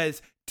that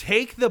says,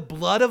 take the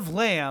blood of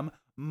lamb,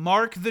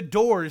 mark the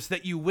doors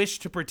that you wish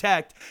to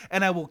protect,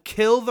 and I will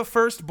kill the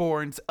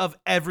firstborns of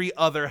every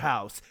other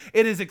house.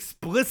 It is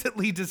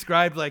explicitly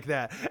described like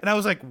that. And I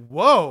was like,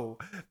 whoa,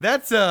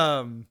 that's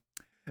kind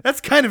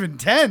of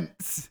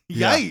intense.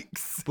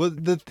 Yikes. Well,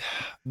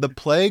 the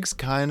plagues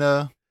kind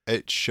of,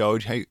 it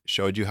showed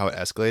you how it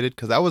escalated,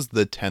 because that was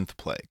the 10th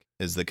plague,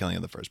 is the killing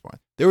of the firstborn.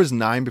 There was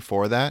 9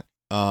 before that,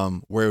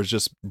 where it was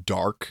just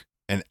dark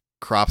and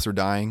crops were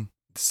dying.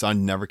 The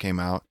sun never came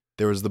out.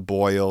 There was the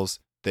boils.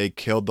 They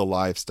killed the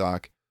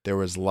livestock. There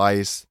was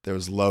lice. There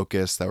was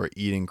locusts that were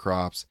eating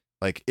crops.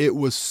 Like, it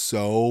was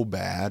so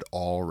bad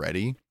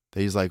already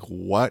that he's like,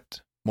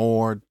 what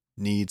more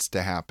needs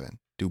to happen?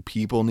 Do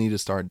people need to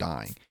start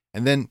dying?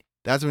 And then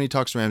that's when he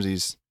talks to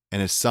Ramses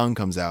and his son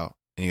comes out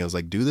and he goes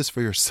like, do this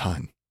for your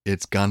son.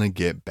 It's gonna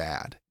get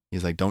bad.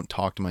 He's like, don't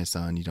talk to my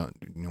son. You don't,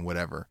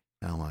 whatever.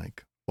 And I'm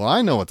like, well,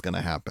 I know what's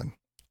gonna happen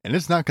and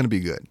it's not gonna be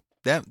good.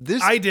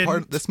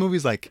 This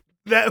movie's like,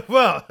 that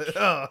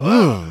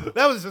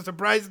was a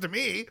surprise to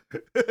me.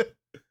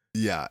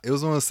 Yeah, it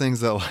was one of those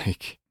things that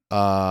like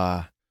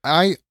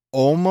I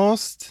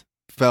almost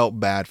felt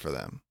bad for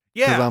them.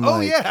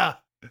 Yeah.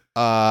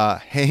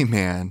 Hey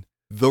man,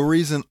 the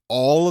reason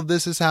all of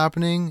this is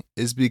happening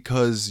is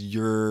because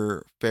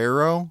your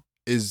Pharaoh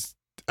is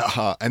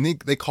and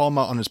they call him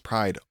out on his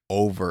pride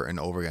over and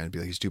over again and be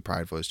like, he's too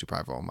prideful.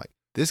 I'm like,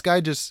 this guy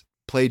just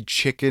played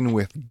chicken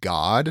with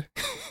God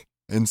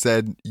and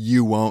said,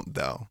 you won't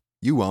though.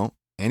 You won't.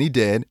 And he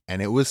did.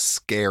 And it was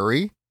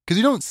scary because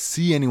you don't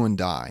see anyone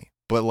die,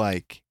 but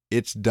like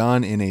it's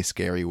done in a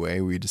scary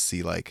way where you just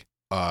see like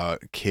a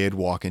kid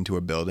walk into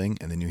a building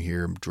and then you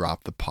hear him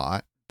drop the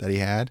pot that he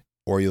had,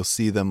 or you'll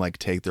see them like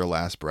take their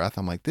last breath.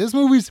 I'm like, this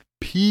movie's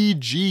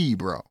PG,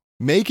 bro.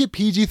 Make it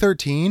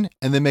PG-13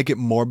 and then make it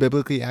more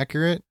biblically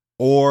accurate,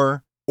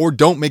 or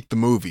don't make the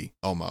movie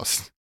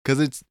almost, because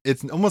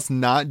it's almost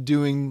not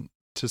doing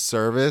to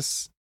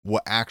service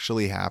what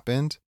actually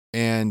happened.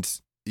 And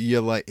you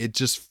like, it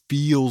just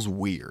feels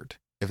weird,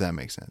 if that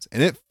makes sense.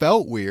 And it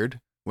felt weird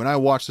when I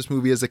watched this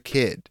movie as a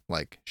kid.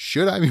 Like,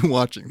 should I be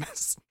watching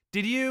this?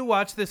 Did you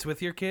watch this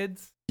with your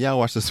kids? Yeah, I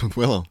watched this with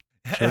Willow.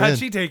 Sure How'd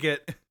she take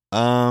it?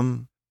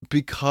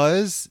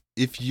 Because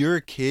if you're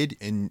a kid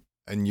and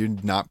you're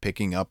not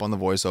picking up on the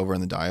voiceover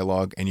and the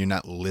dialogue and you're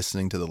not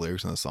listening to the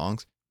lyrics and the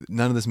songs,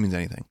 none of this means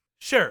anything.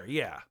 Sure,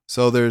 yeah.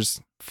 So there's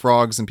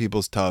frogs in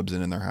people's tubs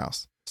and in their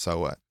house. So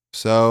what?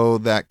 So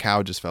that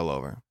cow just fell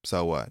over.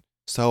 So what?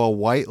 So a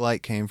white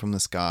light came from the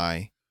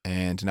sky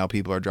and now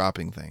people are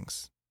dropping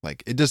things.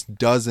 Like, it just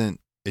doesn't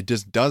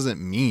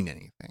mean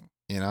anything,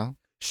 you know?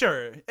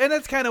 Sure. And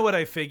that's kind of what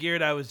I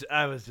figured. I was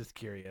just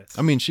curious.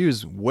 I mean, she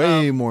was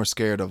way more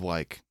scared of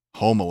like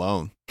Home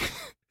Alone.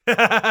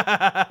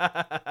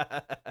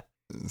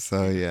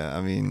 So yeah,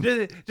 I mean,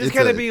 just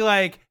kind of be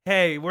like,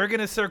 hey, we're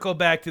gonna circle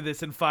back to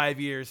this in 5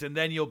 years, and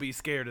then you'll be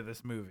scared of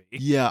this movie.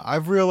 Yeah,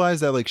 I've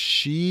realized that like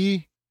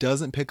she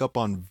doesn't pick up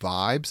on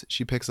vibes;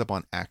 she picks up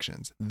on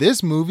actions.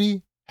 This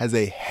movie has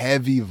a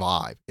heavy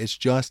vibe. It's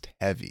just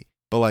heavy,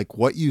 but like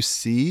what you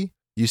see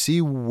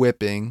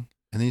whipping,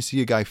 and then you see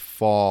a guy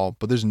fall,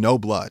 but there's no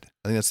blood.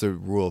 I think that's the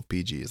rule of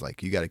PG is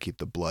like you got to keep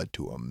the blood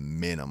to a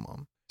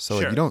minimum. So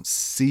like, you don't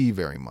see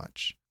very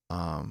much.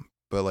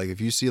 But like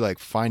if you see like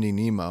Finding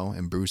Nemo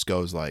and Bruce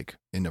goes like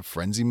into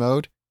frenzy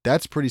mode,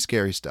 that's pretty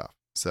scary stuff.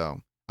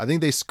 So I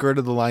think they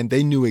skirted the line.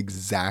 They knew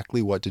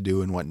exactly what to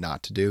do and what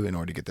not to do in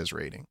order to get this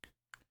rating.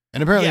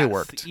 And apparently it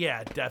worked.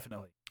 Yeah,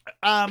 definitely.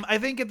 I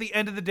think at the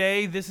end of the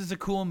day, this is a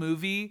cool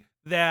movie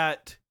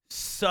that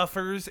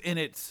suffers in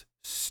its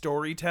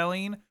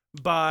storytelling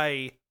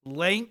by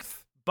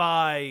length,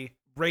 by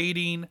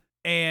rating,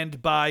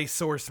 and by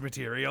source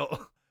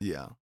material.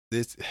 Yeah.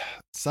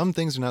 Some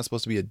things are not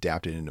supposed to be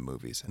adapted into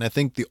movies. And I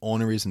think the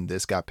only reason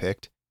this got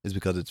picked is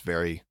because it's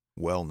very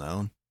well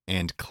known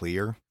and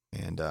clear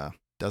and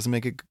doesn't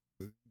make a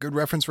good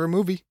reference for a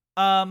movie.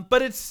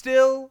 But it's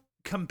still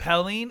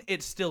compelling.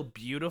 It's still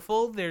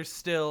beautiful. There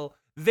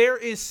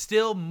is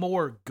still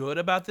more good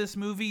about this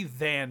movie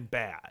than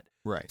bad.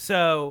 Right.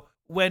 So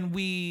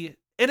and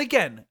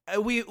again,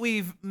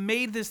 we've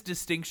made this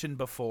distinction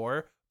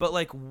before, but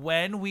like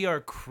when we are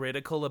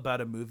critical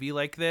about a movie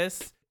like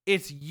this,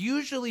 it's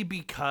usually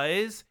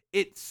because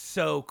it's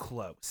so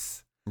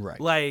close. Right.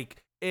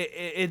 Like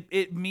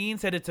it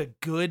means that it's a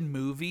good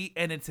movie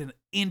and it's an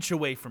inch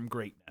away from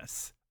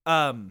greatness.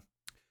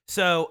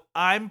 So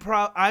I'm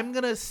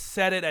gonna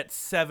set it at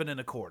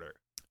 7.25.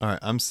 All right,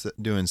 I'm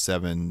doing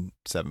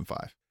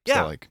 7.75. Yeah.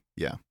 So like,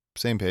 yeah,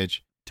 same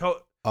page.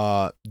 To-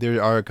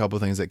 There are a couple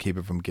things that keep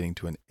it from getting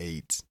to an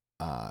 8.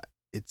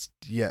 It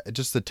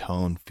just the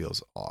tone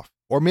feels off,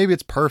 or maybe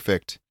it's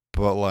perfect,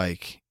 but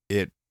like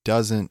it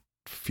doesn't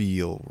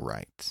feel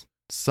right.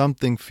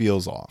 Something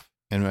feels off,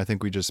 and I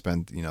think we just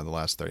spent the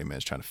last 30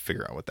 minutes trying to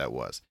figure out what that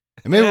was.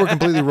 And maybe we're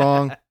completely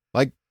wrong.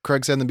 Like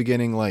Craig said in the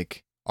beginning,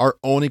 like our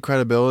only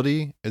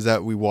credibility is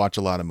that we watch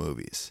a lot of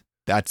movies.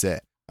 That's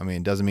it. I mean,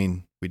 it doesn't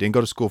mean we didn't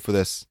go to school for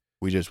this.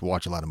 We just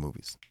watch a lot of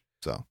movies.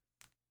 So,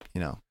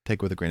 take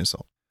it with a grain of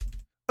salt.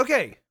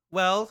 Okay,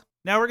 well,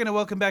 now we're going to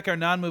welcome back our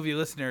non-movie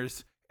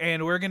listeners,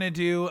 and we're going to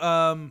do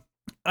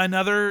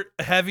another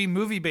heavy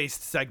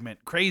movie-based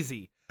segment.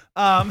 Crazy.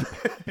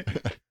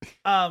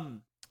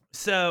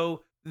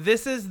 So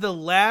this is the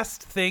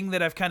last thing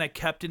that I've kind of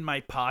kept in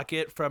my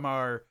pocket from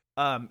our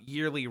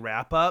yearly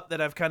wrap-up that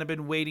I've kind of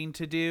been waiting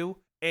to do.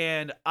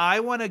 And I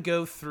want to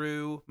go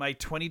through my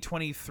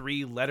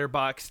 2023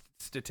 Letterboxd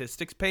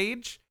statistics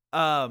page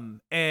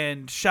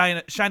and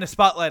shine a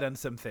spotlight on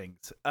some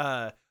things.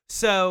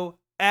 So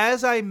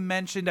as I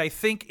mentioned, I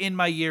think in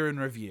my year in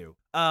review,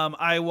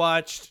 I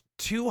watched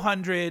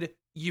 200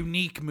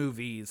 unique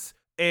movies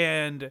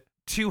and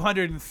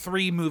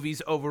 203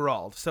 movies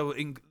overall. So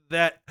in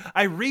that,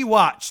 I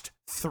rewatched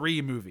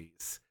 3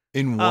 movies.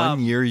 In 1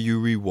 year, you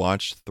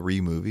rewatched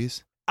 3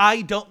 movies?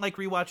 I don't like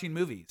rewatching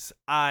movies.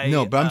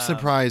 No, but I'm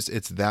surprised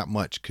it's that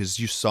much because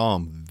you saw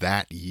them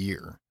that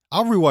year.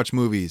 I'll rewatch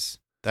movies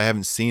that I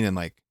haven't seen in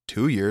like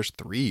 2 years,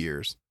 3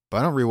 years, but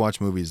I don't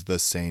rewatch movies the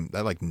same.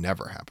 That like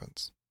never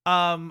happens.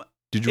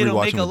 Did you it'll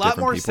rewatch make them a with lot different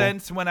more people?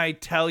 sense when I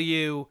tell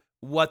you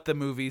what the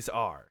movies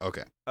are.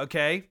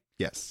 Okay?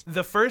 Yes.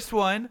 The first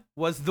one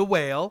was The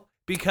Whale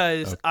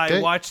because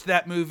I watched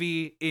that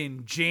movie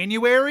in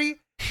January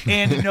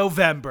and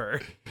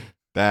November.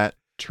 That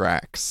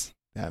tracks.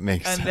 That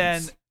makes sense. And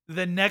then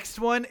the next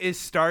one is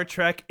Star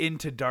Trek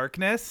Into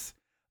Darkness.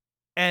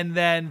 And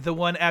then the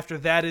one after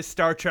that is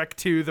Star Trek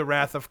II, The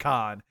Wrath of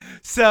Khan.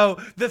 So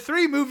the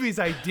 3 movies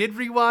I did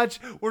rewatch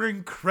were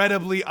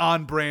incredibly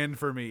on brand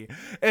for me.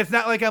 It's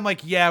not like I'm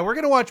like, yeah, we're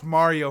going to watch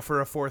Mario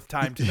for a 4th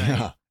time tonight.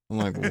 Yeah. I'm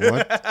like,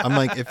 what? I'm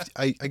like, if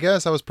I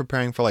guess I was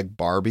preparing for like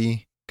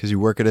Barbie because you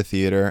work at a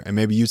theater and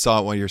maybe you saw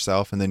it one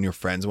yourself and then your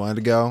friends wanted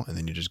to go and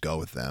then you just go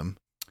with them.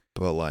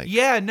 But like,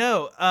 yeah,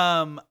 no,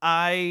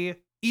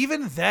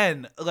 even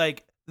then,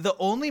 like the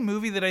only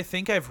movie that I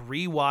think I've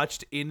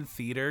rewatched in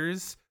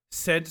theaters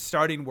since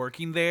starting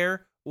working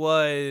there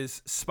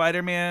was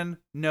Spider-Man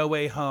No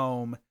Way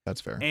Home. That's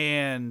fair.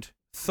 And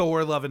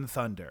Thor Love and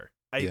Thunder.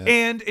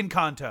 And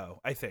Encanto,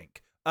 I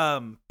think.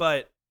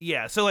 But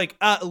yeah, so like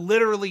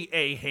literally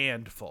a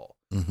handful.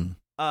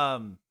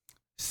 Mm-hmm.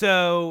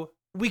 So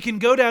we can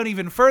go down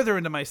even further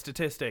into my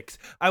statistics.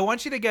 I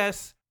want you to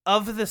guess,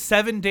 of the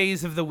 7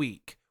 days of the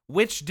week,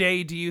 which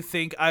day do you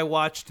think I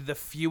watched the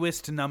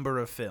fewest number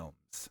of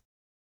films?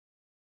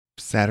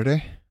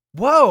 Saturday.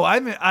 Whoa,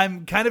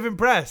 I'm kind of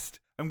impressed.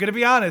 I'm gonna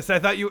be honest. I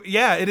thought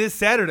it is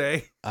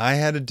Saturday. I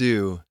had to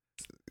do,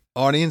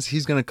 audience,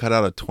 he's gonna cut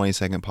out a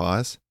 20-second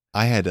pause.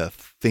 I had to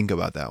think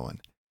about that one.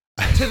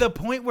 To the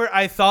point where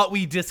I thought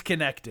we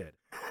disconnected.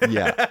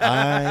 Yeah,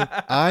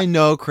 I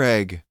know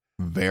Craig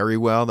very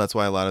well. That's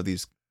why a lot of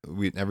these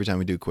every time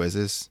we do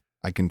quizzes,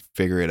 I can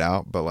figure it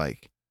out. But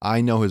like,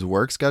 I know his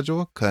work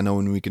schedule because I know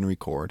when we can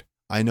record.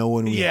 I know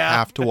when we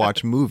have to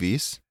watch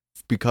movies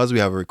because we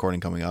have a recording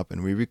coming up,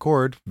 and we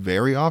record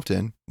very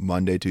often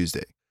Monday,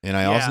 Tuesday. And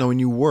I also know when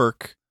you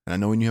work, and I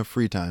know when you have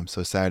free time.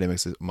 So Saturday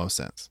makes the most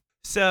sense.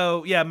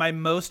 So, yeah, my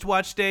most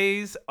watched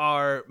days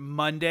are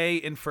Monday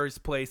in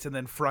first place and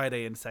then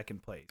Friday in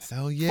second place.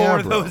 Hell yeah,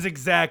 For those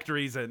exact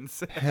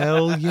reasons.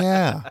 Hell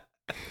yeah.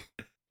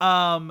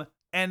 And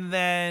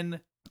then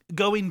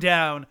going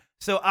down,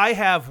 so I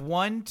have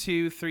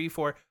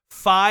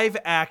 5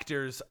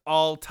 actors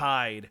all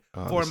tied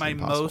for my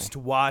most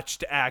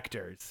watched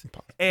actors.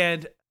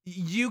 And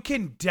you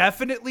can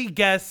definitely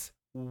guess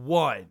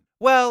one.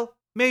 Well,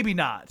 maybe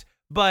not.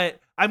 But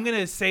I'm going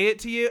to say it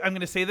to you. I'm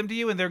going to say them to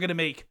you, and they're going to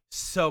make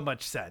so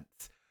much sense.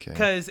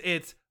 Because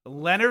it's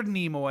Leonard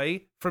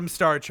Nimoy from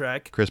Star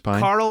Trek. Chris Pine.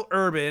 Carl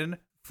Urban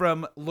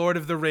from Lord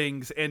of the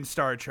Rings and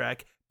Star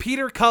Trek.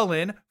 Peter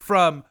Cullen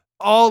from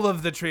all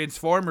of the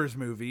Transformers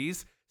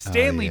movies.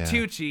 Stanley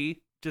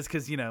Tucci, just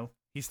because, you know,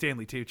 he's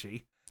Stanley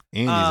Tucci.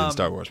 And he's in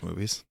Star Wars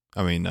movies.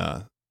 I mean,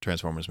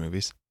 Transformers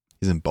movies.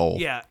 He's in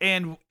both. Yeah,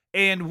 and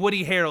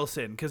Woody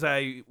Harrelson, because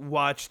I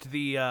watched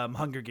the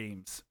Hunger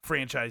Games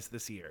franchise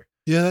this year.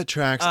 Yeah, that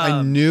tracks.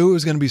 I knew it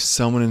was going to be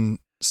someone in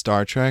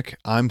Star Trek.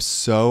 I'm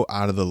so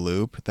out of the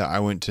loop that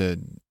I went to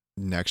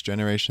Next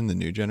Generation, the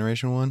new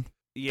generation one.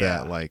 Yeah.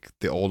 That, like,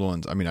 the old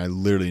ones. I mean, I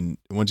literally,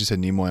 once you said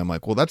Nimoy, I'm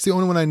like, well, that's the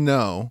only one I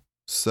know.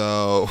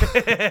 So.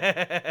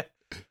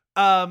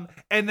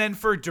 And then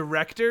for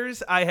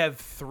directors, I have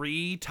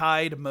 3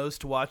 tied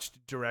most watched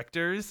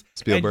directors.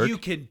 Spielberg. And you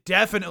can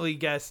definitely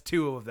guess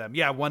 2 of them.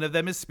 Yeah, one of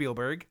them is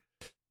Spielberg.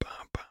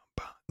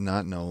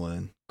 Not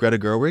Nolan. Greta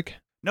Gerwig?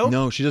 Nope.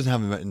 No, she doesn't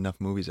have enough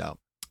movies out.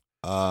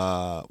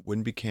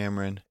 Wouldn't be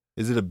Cameron.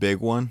 Is it a big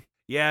one?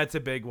 Yeah, it's a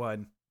big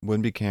one.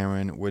 Wouldn't be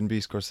Cameron. Wouldn't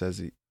be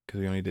Scorsese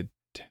because he only did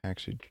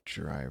Taxi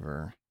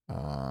Driver.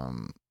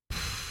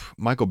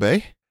 Michael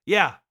Bay?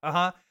 Yeah,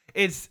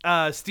 It's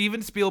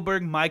Steven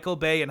Spielberg, Michael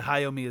Bay, and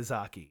Hayao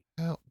Miyazaki.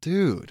 Hell,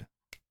 dude.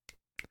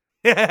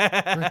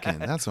 Frickin',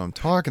 that's what I'm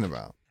talking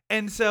about.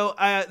 And so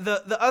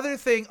the other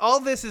thing, all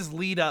this is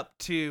lead up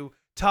to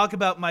talk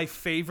about my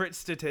favorite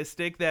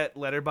statistic that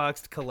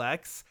Letterboxd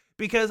collects,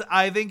 because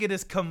I think it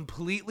is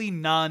completely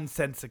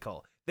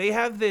nonsensical. They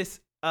have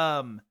this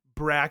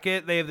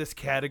bracket, they have this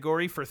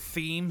category for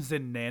themes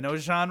and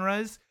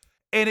nanogenres,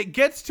 and it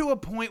gets to a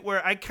point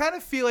where I kind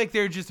of feel like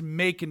they're just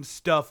making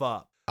stuff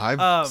up. I've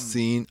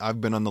been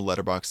on the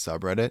Letterboxd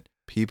subreddit.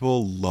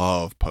 People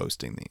love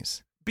posting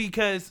these.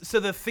 Because, so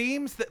the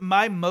themes that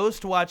my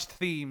most watched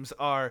themes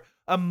are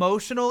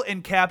emotional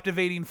and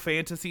captivating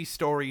fantasy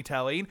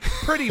storytelling.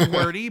 Pretty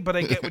wordy, but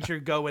I get what you're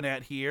going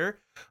at here.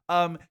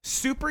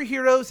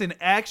 Superheroes and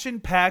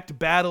action-packed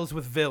battles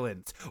with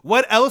villains.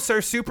 What else are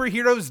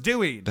superheroes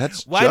doing?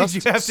 Why did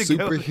you have to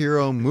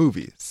superhero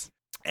movies.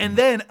 And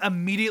then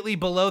immediately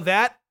below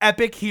that,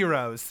 epic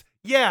heroes.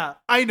 Yeah,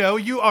 I know,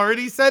 you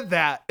already said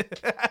that.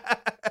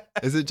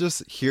 Is it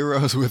just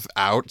heroes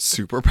without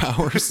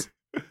superpowers?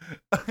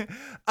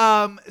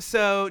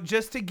 So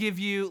just to give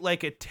you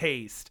like a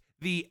taste,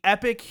 the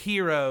epic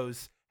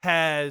heroes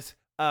has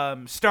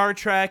Star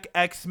Trek,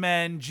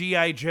 X-Men,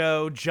 G.I.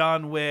 Joe,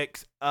 John Wick,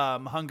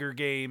 Hunger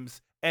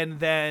Games,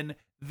 and then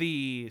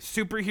the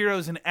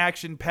superheroes and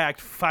action-packed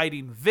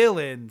fighting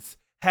villains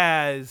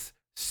has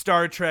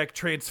Star Trek,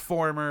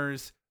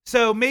 Transformers.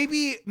 So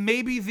maybe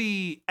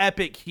the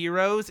epic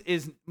heroes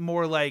is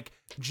more like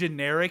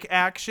generic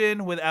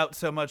action without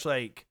so much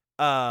like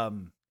a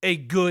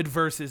good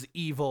versus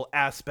evil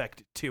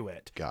aspect to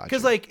it. Gotcha.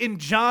 Because like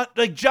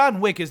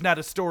John Wick is not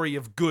a story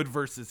of good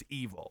versus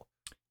evil.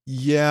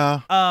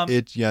 Yeah.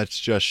 It's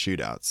just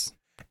shootouts.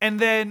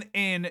 And then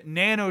in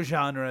nano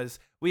genres,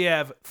 we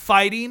have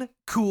fighting,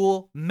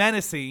 cool,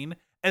 menacing,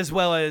 as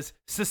well as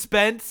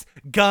suspense,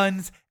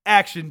 guns,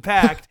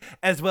 action-packed,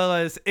 as well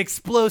as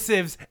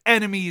explosives,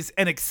 enemies,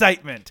 and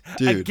excitement.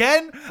 Dude,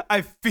 again,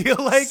 I feel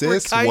like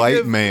cis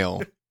white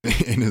male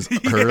in his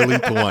early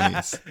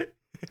 20s.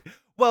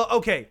 Well,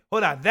 okay,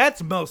 hold on.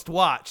 That's most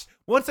watched.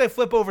 Once I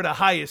flip over to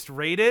highest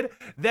rated,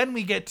 then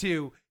we get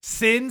to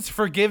sins,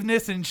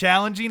 forgiveness, and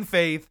challenging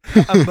faith,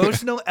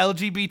 emotional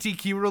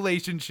LGBTQ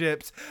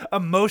relationships,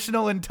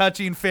 emotional and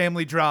touching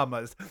family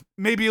dramas.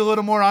 Maybe a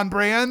little more on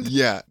brand?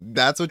 Yeah,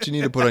 that's what you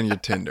need to put on your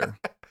Tinder.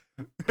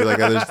 Be like,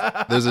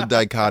 there's a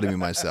dichotomy of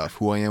myself.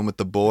 Who I am with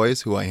the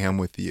boys, who I am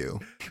with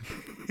you.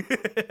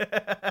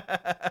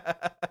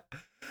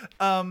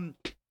 And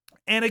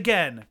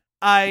again,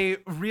 I'm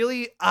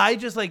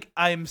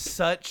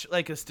such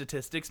like a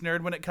statistics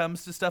nerd when it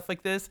comes to stuff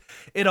like this.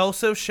 It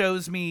also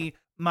shows me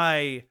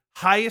it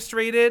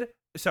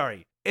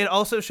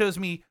also shows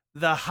me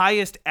the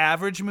highest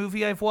average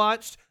movie I've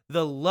watched,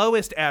 the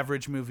lowest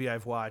average movie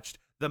I've watched,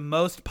 the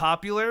most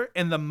popular,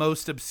 and the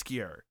most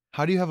obscure.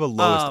 How do you have a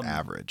lowest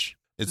average?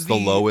 It's the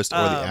lowest or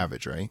the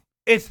average, right?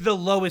 It's the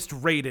lowest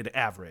rated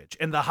average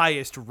and the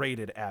highest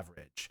rated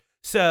average.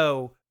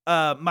 So,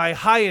 my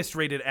highest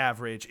rated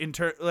average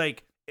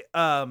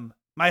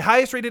my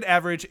highest rated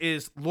average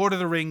is Lord of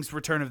the Rings: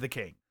 Return of the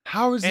King.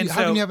 How And how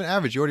can so- you have an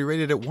average? You already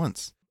rated it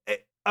once.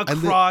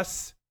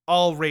 Across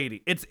all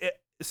rating. It's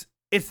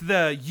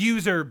the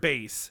user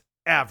base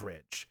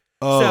average.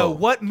 Oh, So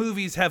what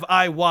movies have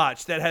I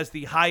watched that has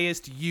the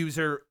highest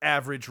user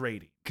average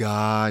rating?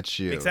 got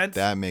you. Make sense?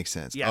 That makes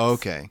sense. Yes.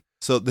 Okay.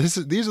 So these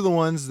are the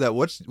ones that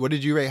what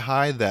did you rate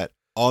high that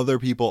other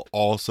people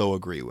also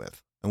agree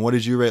with? And what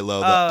did you rate low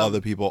that other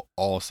people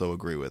also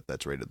agree with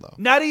that's rated low?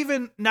 Not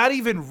even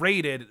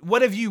rated.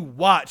 What have you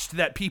watched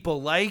that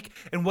people like,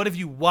 and what have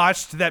you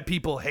watched that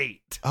people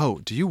hate? Oh,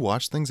 do you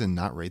watch things and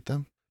not rate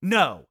them?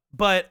 No,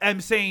 but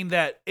I'm saying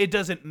that it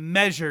doesn't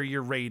measure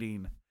your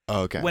rating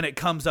Oh, okay. when it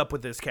comes up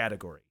with this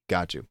category.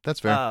 Got you.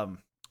 That's fair.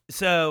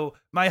 So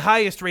my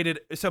highest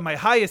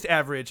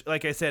average,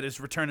 like I said, is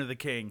Return of the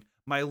King.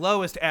 My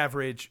lowest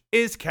average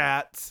is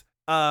Cats.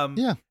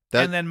 Yeah,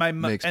 that and then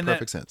makes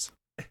perfect sense.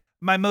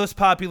 My most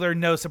popular,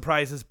 no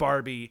surprise, is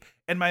Barbie.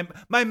 And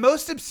my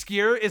most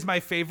obscure is my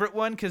favorite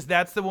one because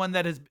that's the one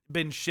that has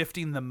been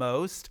shifting the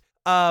most.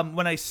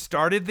 When I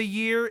started the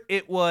year,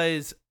 it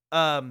was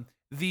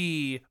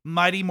the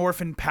Mighty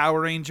Morphin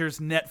Power Rangers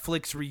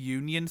Netflix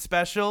reunion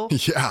special.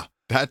 Yeah,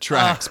 that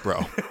tracks,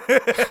 bro.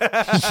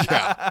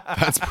 Yeah,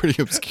 that's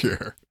pretty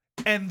obscure.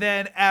 And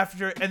then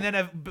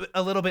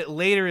a little bit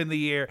later in the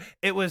year,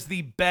 it was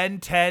the Ben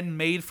 10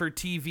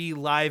 made-for-TV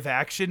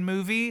live-action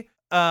movie.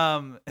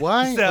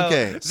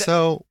 Why?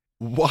 So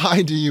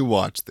why do you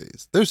watch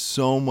these? There's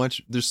so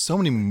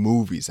many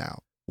movies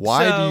out.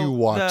 Why do you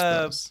watch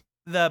those?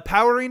 The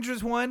Power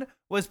Rangers one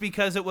was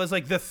because it was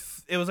like the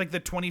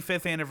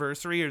 25th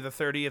anniversary or the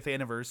 30th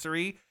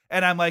anniversary,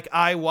 and I'm like,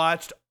 I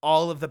watched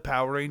all of the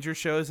Power Ranger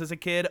shows as a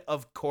kid.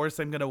 Of course,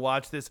 I'm gonna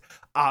watch this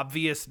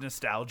obvious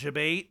nostalgia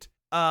bait.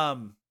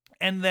 And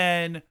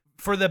then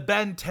for the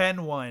Ben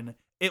 10 one,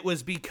 it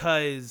was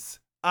because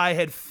I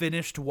had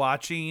finished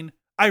watching.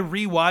 I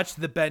rewatched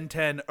the Ben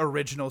 10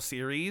 original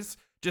series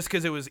just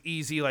because it was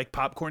easy, like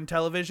popcorn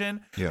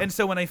television. Yeah. And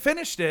so when I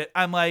finished it,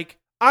 I'm like,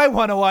 I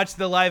want to watch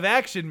the live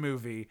action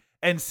movie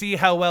and see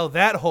how well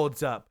that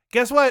holds up.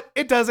 Guess what?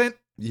 It doesn't.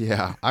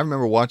 Yeah, I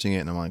remember watching it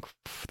and I'm like,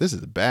 this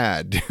is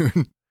bad,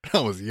 dude. I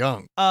was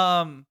young.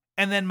 And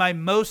then my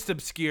most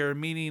obscure,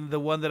 meaning the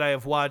one that I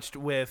have watched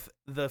with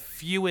the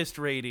fewest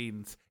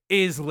ratings,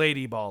 is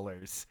Lady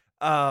Ballers.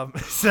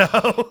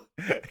 So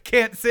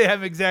can't say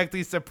I'm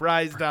exactly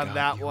surprised on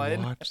that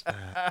one. Watch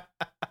that.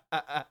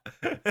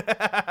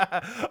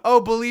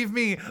 Oh, believe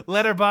me,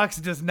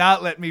 Letterboxd does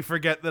not let me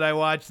forget that I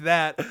watched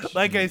that.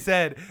 Like I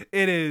said,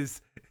 it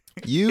is.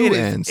 You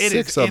and it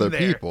is 6 in other there.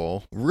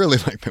 people really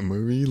like the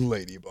movie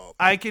Lady Ball.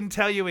 I can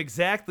tell you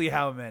exactly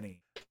how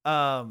many.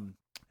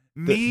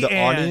 Me The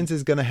and audience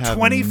is gonna have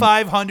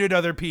 2,500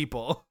 other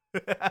people.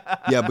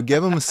 Yeah, but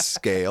give them a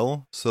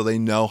scale so they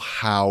know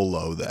how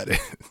low that is.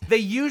 They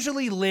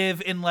usually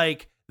live in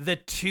like the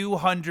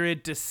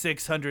 200 to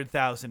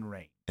 600,000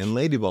 range. And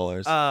Lady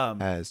Ballers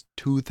has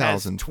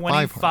 2,500.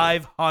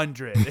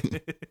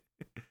 2,500.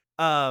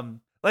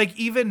 Like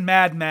even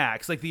Mad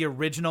Max, like the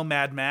original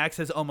Mad Max,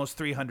 has almost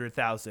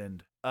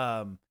 300,000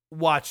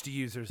 watched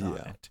users on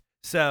it.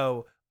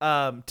 So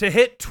to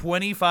hit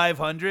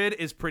 2,500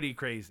 is pretty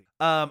crazy.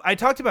 I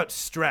talked about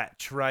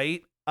Stretch,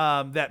 right?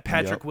 That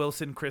Patrick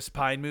Wilson, Chris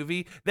Pine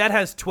movie that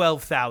has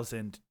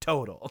 12,000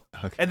 total.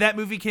 Okay. And that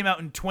movie came out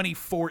in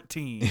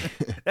 2014.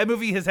 That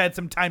movie has had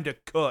some time to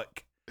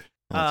cook.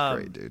 That's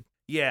great, dude.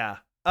 Yeah.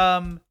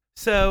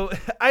 So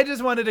I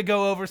just wanted to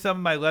go over some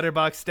of my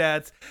Letterboxd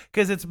stats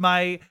because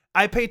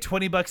I pay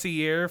 $20 a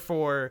year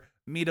for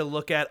me to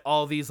look at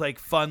all these like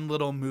fun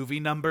little movie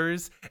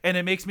numbers, and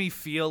it makes me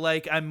feel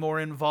like I'm more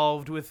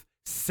involved with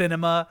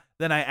cinema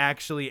than I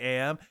actually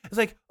am. It's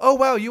like, oh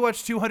wow, you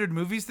watched 200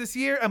 movies this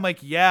year? I'm like,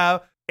 yeah,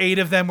 8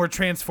 of them were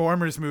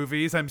Transformers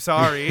movies. I'm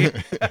sorry. Oh,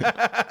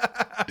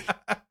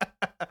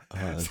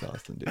 that's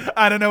awesome, dude.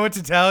 I don't know what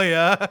to tell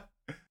you.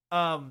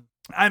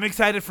 I'm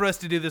excited for us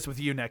to do this with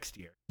you next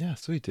year. Yeah,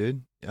 sweet,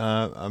 dude.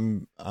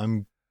 I'm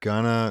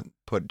gonna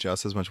put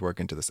just as much work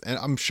into this, and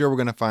I'm sure we're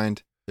gonna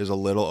find there's a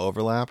little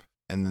overlap,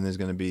 and then there's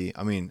gonna be.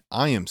 I mean,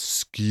 I am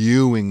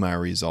skewing my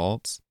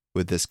results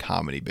with this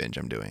comedy binge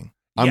I'm doing.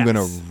 I'm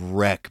gonna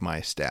wreck my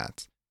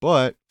stats,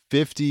 but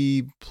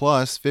 50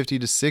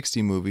 to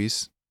 60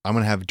 movies, I'm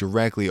gonna have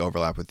directly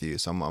overlap with you.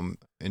 So I'm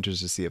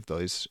interested to see if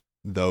those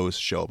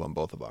show up on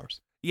both of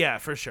ours. Yeah,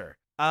 for sure.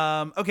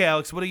 Okay,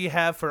 Alex, what do you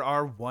have for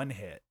our one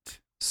hit?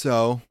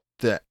 So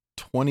the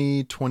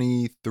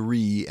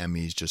 2023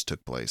 Emmys just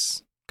took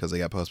place because they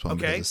got postponed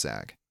because of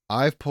SAG.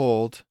 I've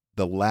pulled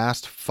the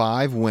last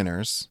 5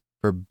 winners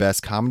for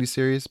Best Comedy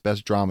Series,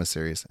 Best Drama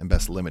Series, and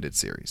Best Limited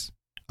Series,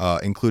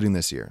 including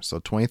this year. So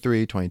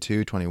 23,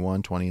 22,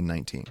 21, 20, and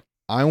 19.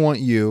 I want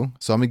you,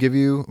 so I'm going to give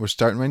you, we're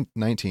starting with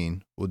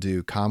 19. We'll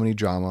do comedy,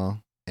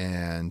 drama,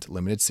 and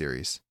limited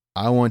series.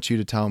 I want you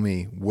to tell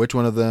me which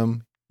one of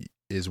them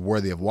is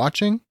worthy of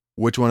watching,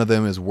 which one of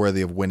them is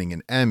worthy of winning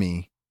an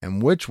Emmy,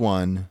 and which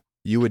one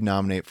you would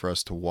nominate for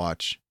us to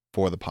watch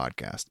for the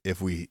podcast if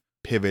we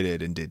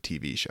pivoted and did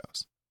TV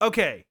shows.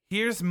 Okay,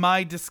 here's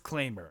my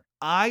disclaimer.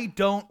 I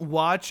don't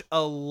watch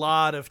a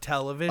lot of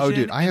television. Oh,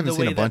 dude, I haven't in the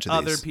seen way a bunch that of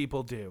other these.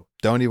 people do.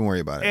 Don't even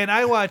worry about it. And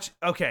I watch.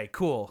 Okay,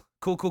 cool.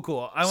 I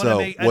want So, to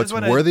make. I what's just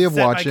want to worthy of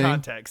set watching? my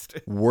context.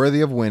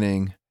 Worthy of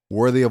winning,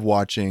 worthy of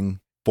watching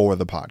for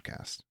the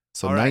podcast.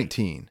 So All right.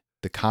 19.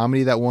 The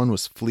comedy that won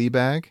was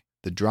Fleabag.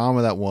 The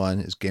drama that won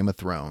is Game of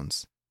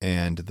Thrones.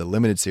 And the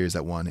limited series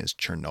that won is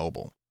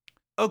Chernobyl.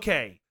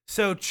 Okay,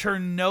 so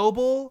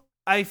Chernobyl,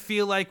 I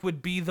feel like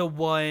would be the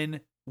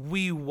one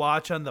we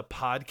watch on the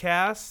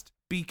podcast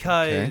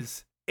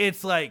because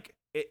it's like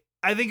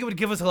I think it would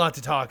give us a lot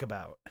to talk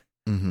about.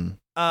 Mm-hmm.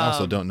 I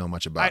also don't know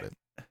much about it.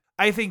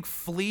 I think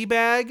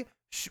Fleabag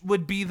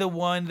would be the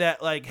one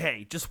that, like,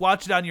 hey, just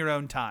watch it on your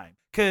own time.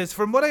 Because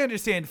from what I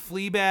understand,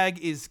 Fleabag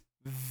is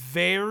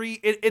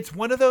it's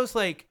one of those,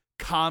 like,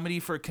 comedy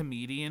for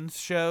comedians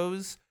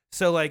shows.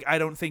 So, like, I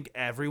don't think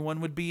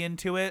everyone would be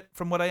into it,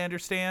 from what I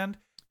understand.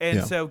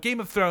 And so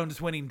Game of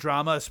Thrones winning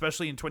drama,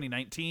 especially in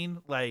 2019,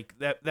 like,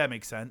 that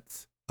makes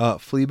sense.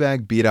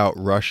 Fleabag beat out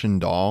Russian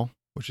Doll,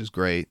 which is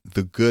great.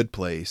 The Good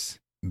Place,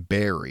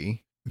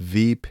 Barry,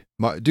 Veep.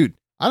 Dude,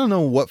 I don't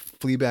know what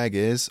Fleabag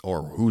is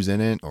or who's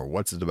in it or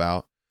what's it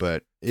about,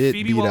 but it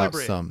Phoebe beat out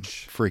Waller-Bridge. some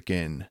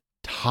freaking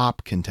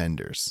top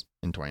contenders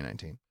in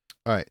 2019.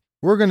 All right.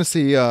 We're going to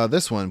see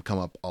this one come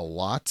up a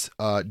lot.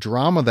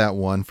 Drama that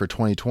won for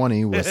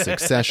 2020 was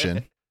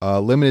Succession.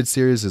 Limited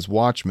series is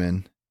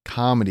Watchmen.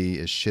 Comedy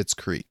is Schitt's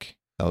Creek.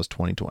 That was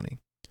 2020.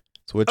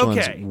 So which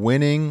one's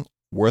winning,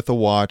 worth a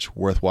watch,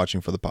 worth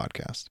watching for the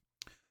podcast?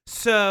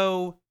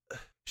 So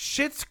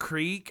Schitt's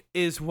Creek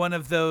is one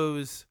of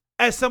those,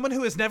 as someone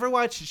who has never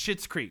watched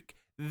Schitt's Creek,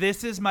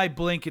 this is my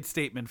blanket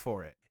statement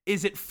for it,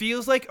 is it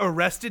feels like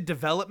Arrested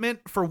Development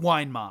for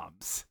wine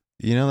moms.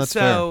 You know, that's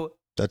fair.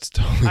 That's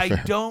totally fair.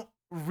 I don't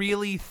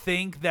really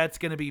think that's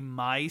going to be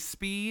my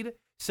speed.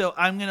 So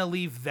I'm going to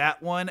leave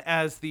that one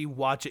as the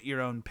watch at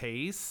your own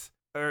pace,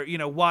 or, you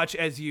know, watch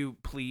as you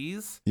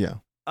please. Yeah.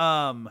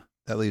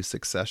 That leaves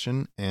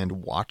Succession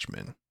and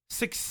Watchmen.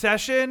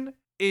 Succession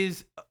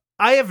is,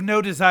 I have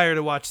no desire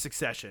to watch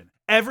Succession.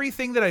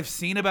 Everything that I've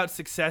seen about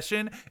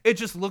Succession, it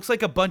just looks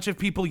like a bunch of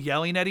people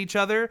yelling at each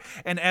other.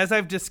 And as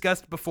I've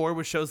discussed before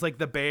with shows like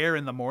The Bear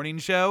and The Morning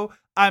Show,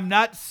 I'm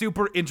not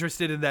super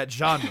interested in that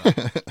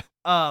genre.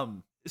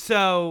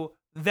 So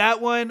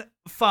that one,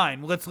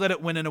 fine. Let's let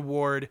it win an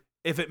award.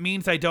 If it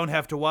means I don't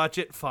have to watch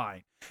it,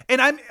 fine.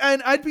 And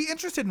I'd be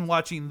interested in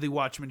watching the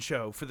Watchmen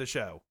show, for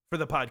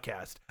the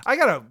podcast. I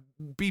gotta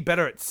be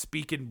better at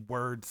speaking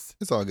words.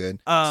 It's all good.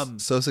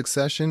 So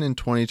Succession in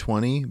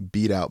 2020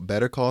 beat out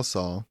Better Call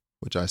Saul,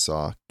 which I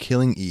saw,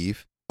 Killing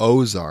Eve,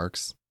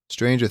 Ozarks,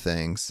 Stranger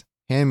Things,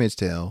 Handmaid's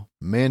Tale,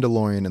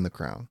 Mandalorian, and The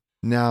Crown.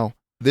 Now,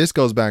 this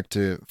goes back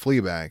to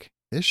Fleabag.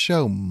 This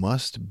show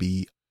must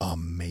be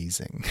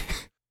amazing.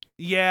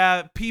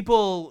 Yeah,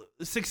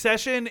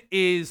 Succession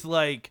is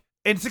like,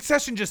 and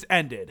Succession just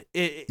ended.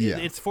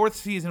 Its fourth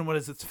season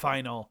was its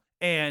final,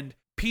 and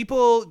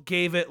people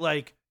gave it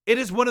like, it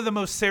is one of the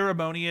most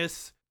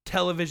ceremonious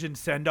television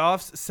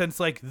send-offs since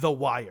like The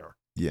Wire.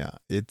 Yeah,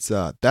 it's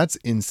that's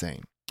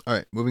insane. All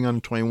right, moving on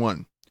to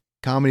 21.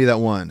 Comedy that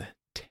won: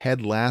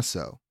 Ted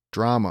Lasso.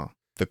 Drama: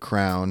 The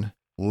Crown.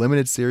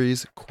 Limited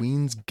series: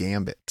 Queen's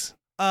Gambit.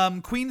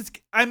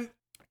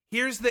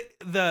 Here's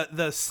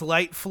the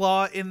slight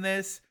flaw in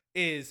this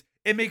is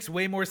it makes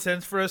way more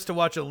sense for us to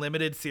watch a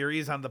limited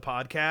series on the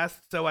podcast,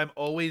 so I'm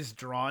always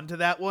drawn to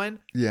that one.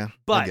 Yeah,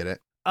 but I get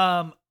it.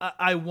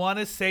 I want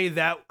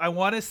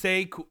to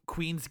say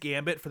Queen's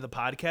Gambit for the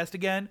podcast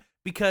again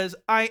because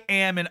I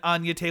am an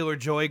Anya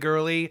Taylor-Joy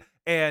girly,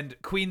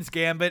 and Queen's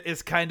Gambit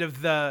is kind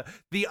of the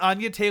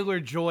Anya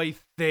Taylor-Joy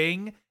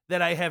thing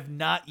that I have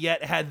not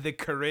yet had the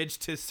courage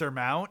to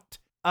surmount.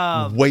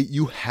 Wait,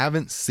 you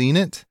haven't seen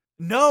it?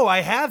 No,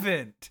 I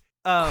haven't.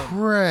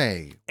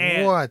 Cray,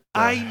 what the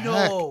I heck?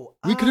 know.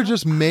 We could have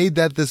just made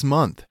that this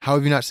month. How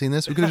have you not seen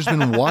this? We could have just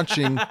been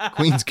watching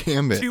Queen's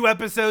Gambit. 2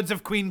 episodes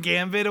of Queen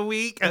Gambit a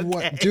week? Okay.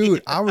 What?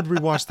 Dude, I would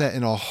rewatch that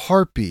in a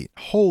heartbeat.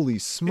 Holy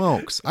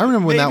smokes. I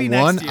remember when Maybe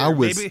that won, next year. I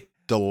was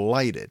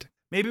delighted.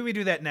 Maybe we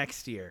do that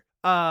next year.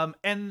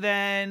 And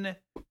then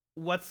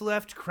what's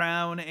left?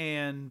 Crown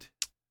and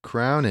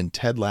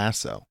Ted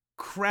Lasso.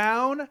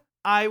 Crown,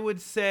 I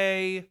would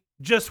say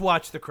just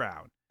watch The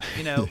Crown.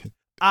 You know,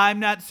 I'm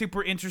not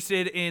super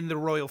interested in the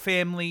royal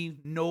family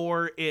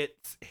nor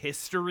its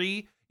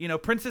history. You know,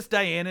 Princess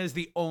Diana is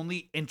the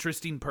only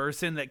interesting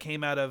person that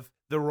came out of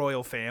the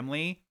royal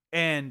family,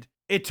 and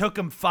it took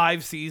them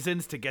 5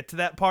 seasons to get to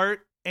that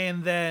part.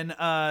 And then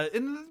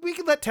and we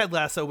can let Ted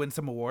Lasso win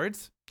some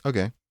awards.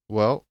 Okay.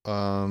 Well,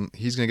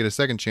 he's going to get a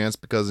second chance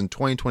because in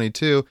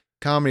 2022,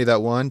 comedy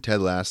that won,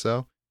 Ted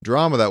Lasso.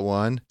 Drama that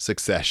won,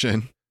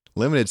 Succession.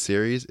 Limited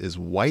series is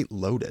White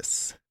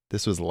Lotus.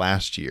 This was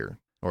last year,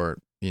 or,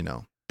 you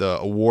know, the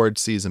award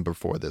season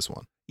before this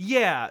one.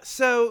 Yeah,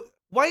 so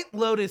White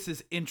Lotus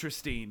is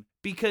interesting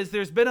because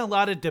there's been a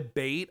lot of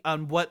debate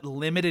on what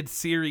limited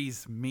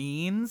series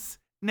means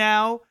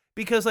now,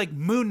 because like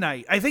Moon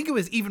Knight, I think it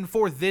was even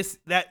for the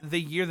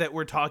year that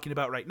we're talking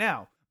about right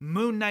now,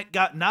 Moon Knight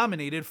got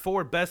nominated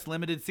for Best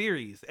Limited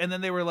Series, and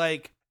then they were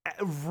like,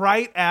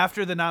 right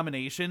after the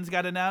nominations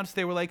got announced,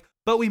 they were like,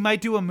 but we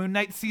might do a Moon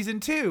Knight season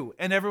 2.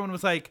 And everyone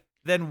was like,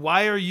 then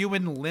why are you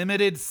in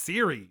limited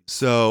series?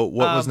 So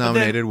what was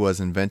nominated was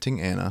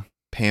Inventing Anna,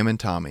 Pam and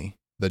Tommy,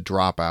 The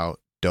Dropout,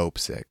 Dope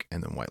Sick,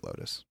 and then White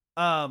Lotus.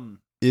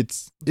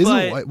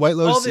 White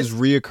Lotus is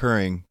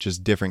reoccurring,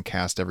 just different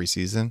cast every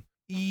season?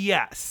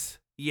 Yes.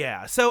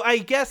 Yeah. So I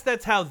guess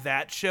that's how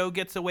that show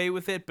gets away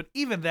with it. But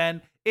even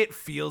then, it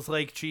feels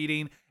like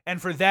cheating. And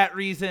for that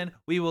reason,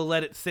 we will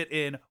let it sit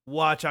in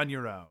Watch on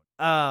Your Own.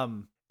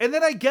 And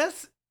then I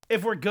guess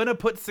if we're going to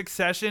put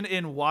Succession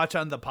in Watch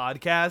on the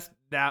podcast,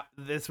 now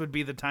this would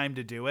be the time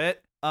to do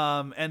it.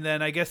 And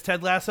then I guess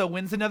Ted Lasso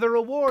wins another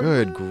award.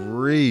 Good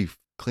grief.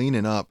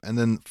 Cleaning up. And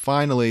then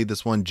finally,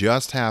 this one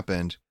just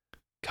happened.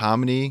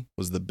 Comedy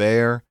was The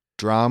Bear.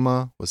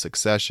 Drama was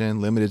Succession.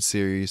 Limited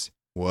series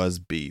was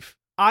Beef.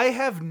 I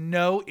have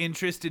no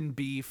interest in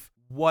Beef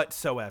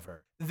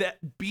whatsoever.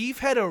 That Beef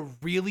had a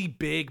really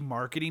big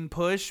marketing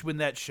push when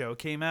that show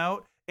came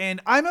out.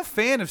 And I'm a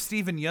fan of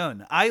Steven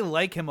Yeun. I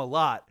like him a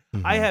lot.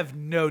 Mm-hmm. I have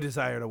no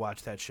desire to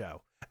watch that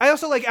show. I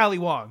also like Ali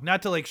Wong,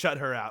 not to like shut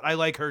her out. I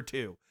like her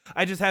too.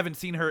 I just haven't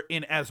seen her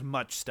in as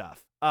much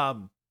stuff.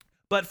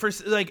 But for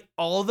like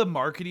all the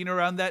marketing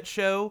around that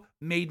show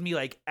made me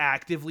like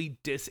actively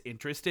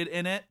disinterested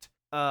in it.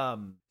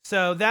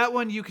 So that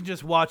one you can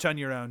just watch on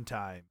your own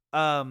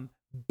time.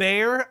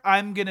 Bear,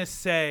 I'm going to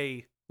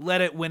say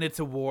let it win its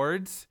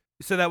awards.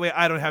 So that way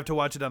I don't have to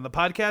watch it on the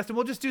podcast and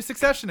we'll just do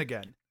Succession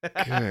again.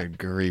 Good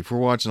grief. We're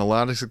watching a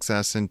lot of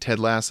Succession. Ted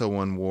Lasso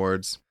won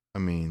awards. I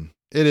mean,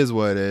 it is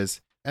what it is.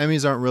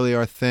 Emmys aren't really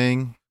our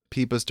thing.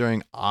 Peep us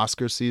during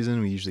Oscar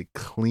season. We usually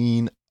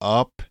clean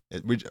up.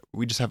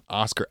 We just have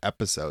Oscar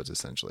episodes,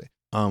 essentially.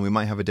 We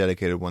might have a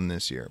dedicated one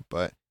this year.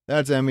 But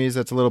that's Emmys.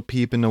 That's a little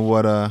peep into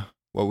what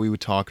we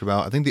would talk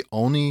about. I think the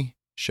only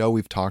show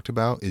we've talked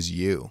about is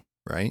You,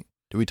 right?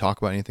 Did we talk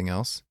about anything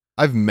else?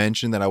 I've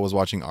mentioned that I was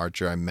watching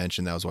Archer. I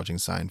mentioned that I was watching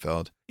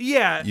Seinfeld.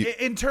 Yeah,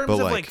 in terms of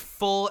like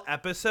full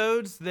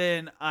episodes,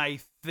 then I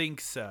think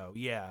so.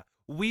 Yeah.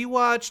 We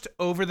watched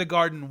Over the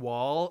Garden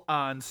Wall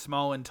on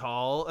Small and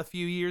Tall a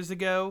few years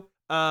ago.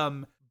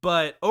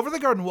 But Over the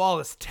Garden Wall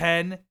is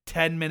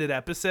 10-minute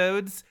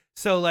episodes.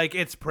 So like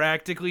it's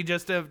practically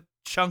just a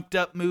chunked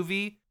up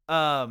movie.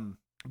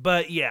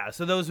 But yeah,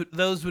 so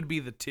those would be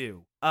the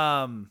two.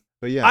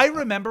 But yeah, I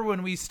remember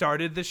when we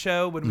started the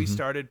show, when we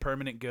started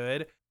Permanent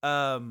Good,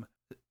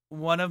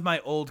 one of my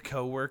old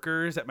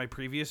coworkers at my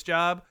previous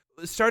job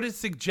started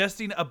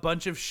suggesting a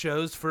bunch of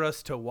shows for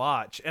us to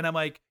watch. And I'm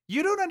like,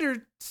 you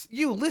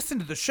listen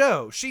to the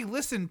show. She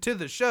listened to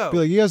the show. Be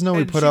like, you guys know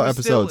we put out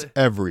episodes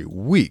every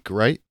week,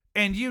 right?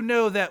 And you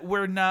know that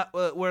we're not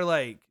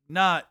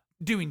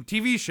doing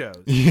TV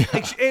shows.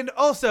 Yeah. And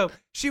also,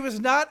 she was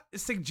not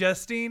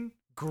suggesting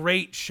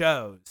great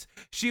shows.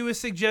 She was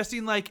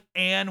suggesting like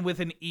Anne with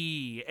an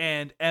E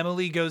and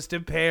Emily Goes to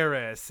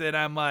Paris. And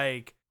I'm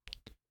like,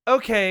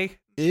 okay.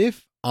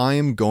 If I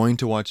am going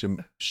to watch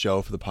a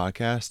show for the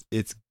podcast,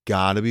 it's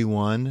got to be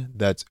one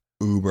that's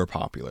uber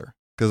popular.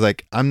 Because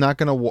like, I'm not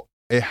going to,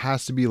 it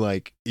has to be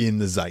like in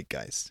the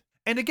zeitgeist.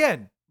 And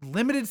again,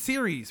 limited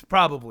series,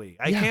 probably.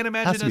 I can't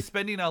imagine us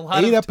spending a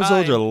lot of 8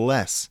 episodes time. or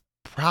less.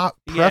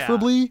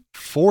 Preferably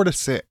 4 to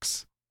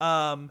 6.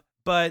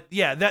 But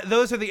yeah,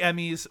 those are the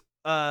Emmys.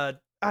 I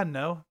don't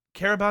know.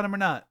 Care about him or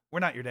not? We're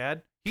not your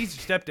dad. He's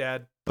your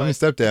stepdad. I'm your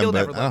stepdad,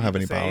 but I don't have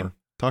any power.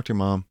 Talk to your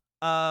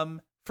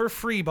mom. For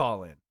free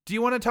balling, do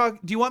you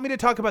want me to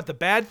talk about the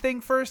bad thing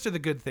first or the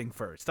good thing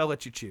first? I'll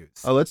let you choose.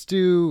 Let's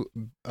do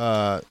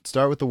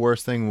start with the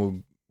worst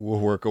thing. We'll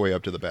work our way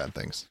up to the bad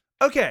things.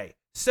 Okay,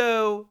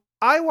 so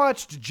I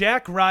watched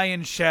Jack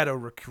Ryan Shadow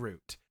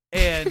Recruit,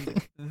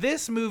 and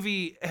this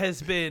movie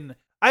has been.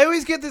 I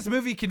always get this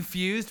movie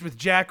confused with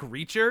Jack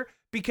Reacher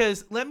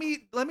because let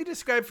me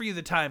describe for you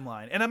the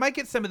timeline, and I might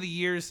get some of the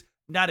years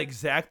not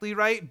exactly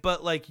right,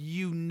 but like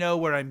you know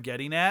where I'm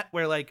getting at,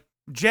 where like.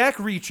 Jack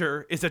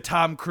Reacher is a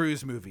Tom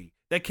Cruise movie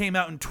that came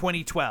out in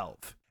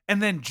 2012.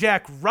 And then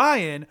Jack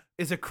Ryan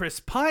is a Chris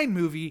Pine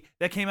movie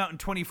that came out in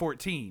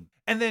 2014.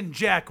 And then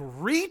Jack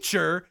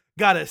Reacher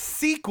got a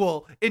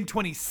sequel in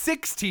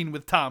 2016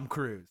 with Tom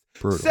Cruise.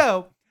 Brutal.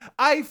 So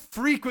I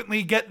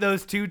frequently get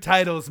those two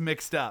titles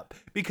mixed up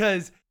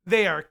because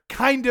they are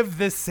kind of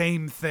the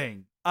same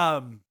thing.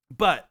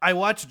 But I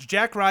watched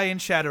Jack Ryan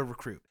Shadow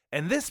Recruit,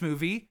 and this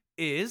movie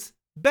is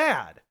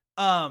bad.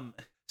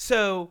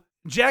 So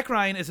Jack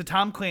Ryan is a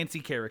Tom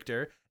Clancy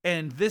character,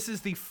 and this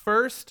is the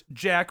first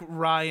Jack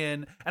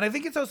Ryan, and I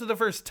think it's also the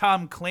first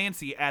Tom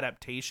Clancy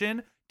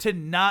adaptation to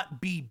not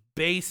be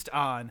based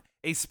on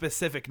a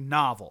specific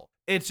novel.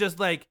 It's just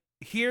like,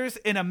 here's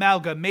an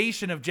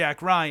amalgamation of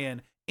Jack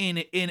Ryan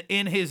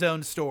in his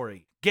own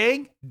story.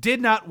 Gang, did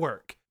not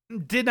work.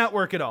 Did not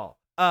work at all.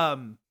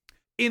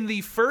 In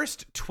the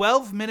first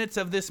 12 minutes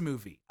of this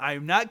movie,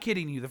 I'm not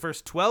kidding you, the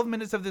first 12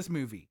 minutes of this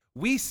movie,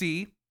 we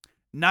see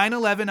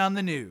 9/11 on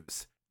the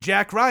news.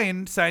 Jack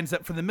Ryan signs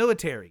up for the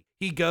military.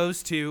 He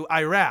goes to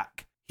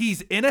Iraq.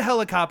 He's in a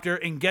helicopter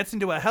and gets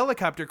into a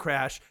helicopter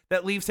crash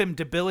that leaves him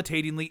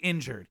debilitatingly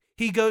injured.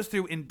 He goes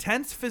through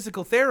intense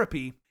physical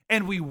therapy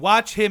and we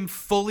watch him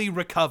fully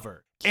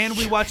recover. And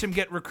we watch him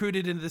get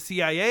recruited into the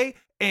CIA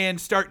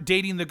and start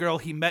dating the girl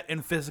he met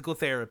in physical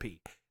therapy.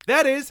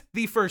 That is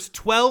the first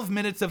 12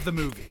 minutes of the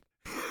movie.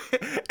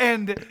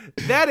 And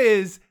that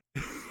is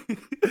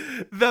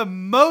the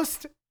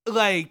most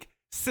like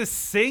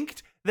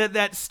succinct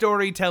that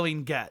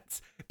storytelling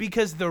gets,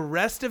 because the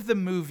rest of the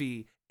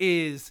movie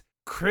is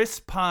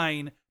Chris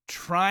Pine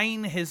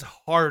trying his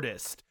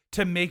hardest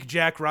to make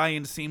Jack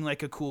Ryan seem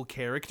like a cool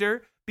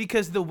character,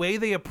 because the way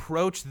they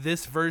approach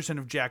this version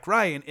of Jack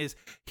Ryan is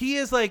he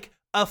is like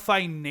a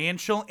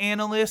financial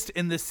analyst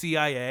in the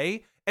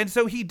CIA. And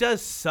so he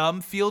does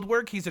some field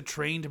work. He's a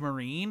trained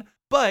Marine,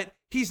 but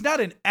he's not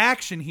an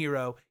action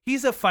hero.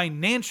 He's a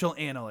financial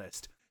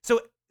analyst.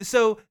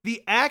 So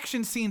the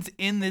action scenes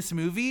in this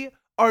movie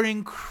are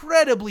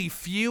incredibly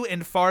few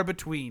and far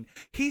between.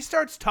 He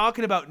starts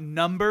talking about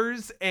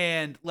numbers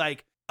and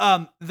like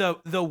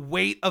the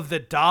weight of the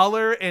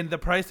dollar and the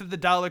price of the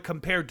dollar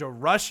compared to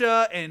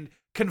Russia and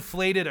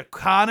conflated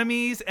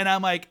economies, and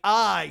I'm like,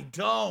 I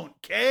don't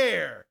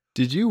care.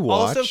 Did you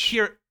watch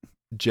also,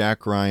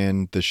 Jack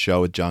Ryan, the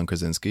show with John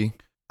Krasinski?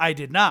 I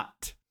did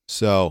not.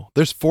 So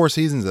there's 4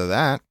 seasons of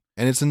that,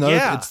 and it's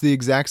it's the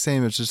exact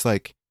same. It's just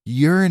like,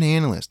 you're an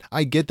analyst.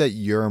 I get that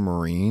you're a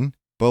Marine,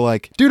 but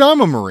like, dude,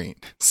 I'm a Marine.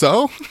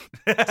 So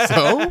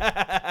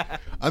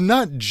I'm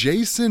not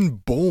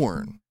Jason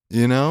Bourne,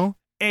 you know?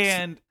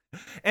 And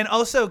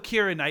also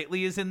Keira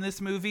Knightley is in this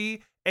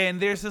movie.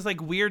 And there's this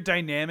like weird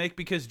dynamic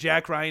because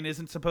Jack Ryan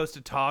isn't supposed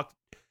to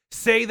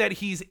say that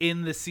he's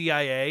in the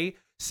CIA.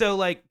 So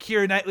like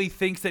Keira Knightley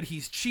thinks that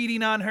he's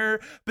cheating on her,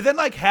 but then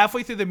like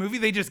halfway through the movie,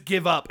 they just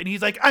give up and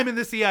he's like, I'm in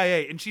the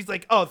CIA. And she's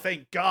like, oh,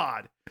 thank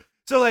God.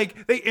 So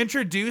like they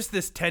introduce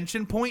this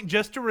tension point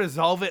just to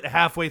resolve it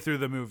halfway through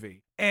the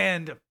movie.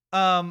 And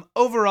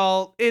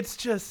overall, it's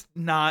just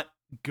not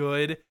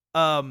good.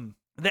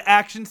 The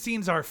action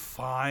scenes are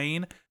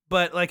fine,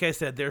 but like I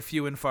said, they're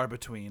few and far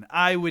between.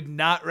 I would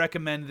not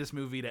recommend this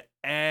movie to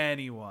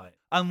anyone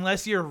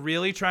unless you're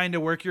really trying to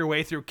work your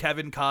way through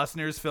Kevin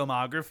Costner's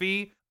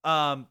filmography.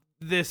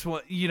 This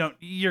one,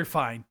 you're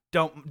fine.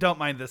 Don't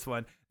mind this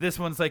one. This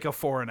one's like a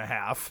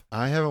 4.5.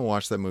 I haven't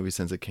watched that movie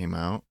since it came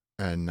out,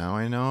 and now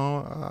I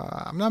know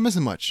I'm not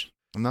missing much.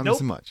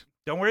 Missing much.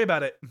 Don't worry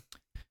about it.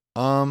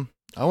 I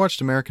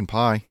watched American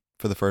Pie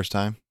for the first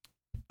time.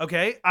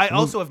 Okay, I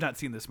also have not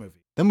seen this movie.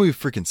 That movie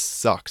freaking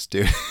sucks,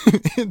 dude.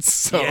 It's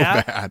so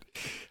bad.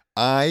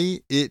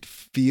 It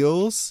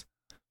feels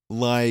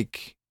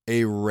like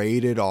a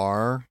rated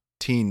R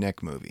teen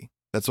Nick movie.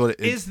 That's what it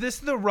is. Is this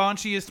the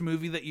raunchiest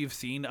movie that you've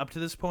seen up to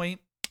this point?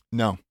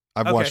 No,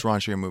 I've watched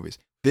raunchier movies.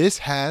 This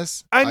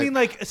has. I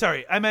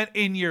meant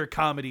in your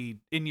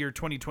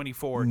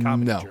 2024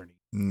 comedy journey.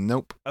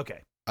 Nope.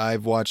 Okay.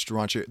 I've watched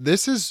raunchier.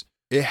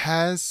 It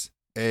has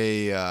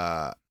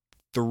a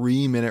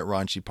 3-minute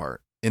raunchy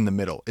part in the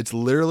middle. It's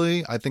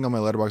literally, I think on my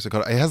letterbox, it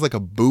has like a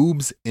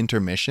boobs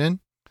intermission.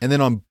 And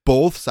then on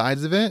both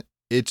sides of it,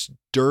 it's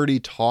dirty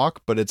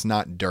talk, but it's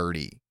not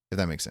dirty, if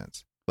that makes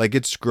sense. Like,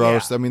 it's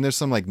gross. Yeah. I mean, there's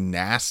some like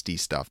nasty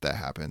stuff that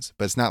happens,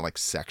 but it's not like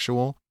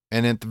sexual.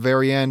 And at the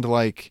very end,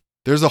 like,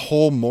 there's a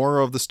whole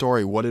moral of the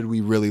story. What did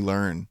we really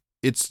learn?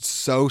 It's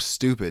so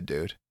stupid,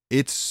 dude.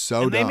 It's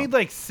so dumb. They made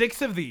like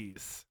 6 of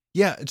these.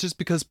 Yeah, it's just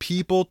because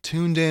people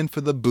tuned in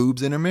for the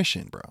boobs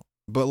intermission, bro.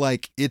 But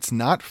like, it's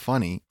not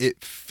funny.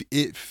 It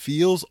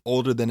feels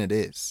older than it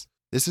is.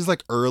 This is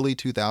like early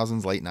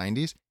 2000s, late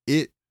 90s.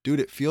 It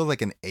feels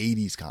like an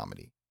 80s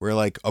comedy where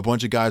like a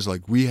bunch of guys are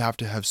like, we have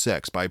to have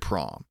sex by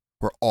prom.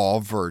 We're all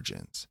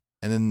virgins.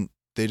 And then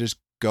they just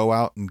go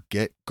out and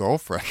get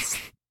girlfriends.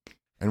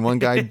 And one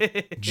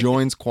guy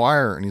joins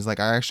choir and he's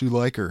like, I actually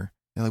like her.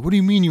 And like, what do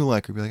you mean you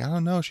like her? Be like, I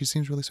don't know. She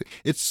seems really sweet.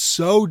 It's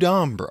so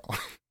dumb, bro.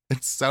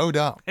 It's so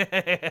dumb.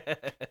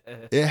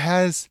 It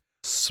has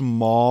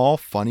small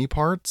funny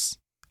parts.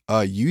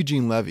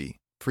 Eugene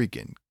Levy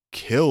freaking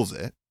kills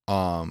it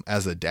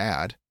as a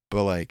dad,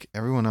 but like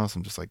everyone else,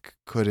 I'm just like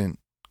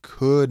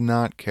could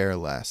not care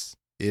less.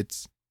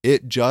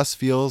 It just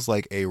feels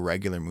like a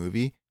regular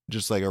movie,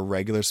 just like a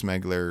regular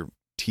smuggler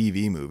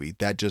TV movie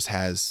that just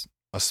has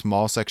a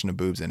small section of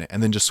boobs in it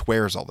and then just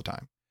swears all the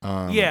time.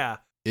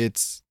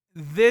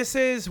 This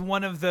is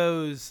one of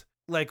those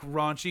like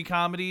raunchy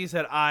comedies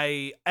that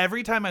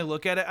every time I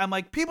look at it, I'm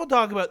like, people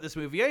talk about this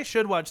movie. I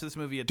should watch this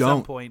movie at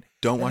some point.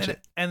 Don't watch it.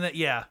 And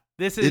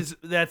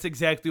that's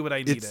exactly what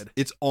I needed.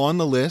 It's on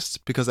the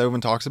list because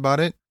everyone talks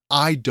about it.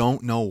 I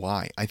don't know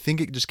why. I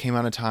think it just came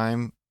out of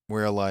time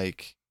where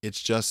like,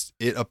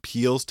 it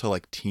appeals to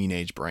like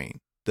teenage brain.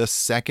 The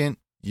second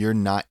you're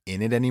not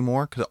in it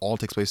anymore, because it all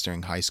takes place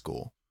during high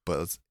school,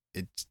 but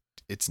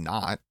it's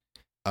not,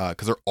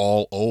 because they're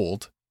all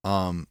old.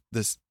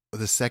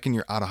 The second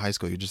you're out of high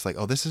school, you're just like,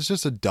 oh, this is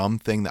just a dumb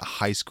thing that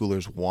high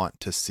schoolers want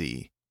to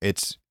see.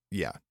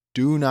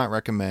 Do not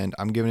recommend.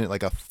 I'm giving it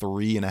like a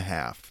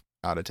 3.5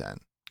 out of 10.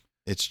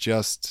 It's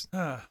just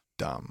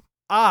dumb.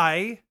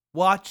 I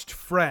watched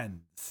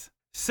Friends.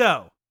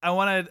 So I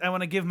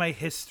want to give my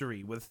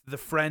history with the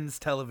Friends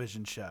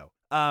television show.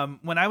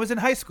 when I was in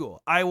high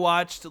school, I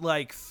watched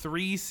like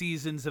 3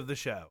 seasons of the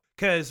show.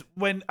 Because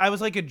when I was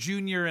like a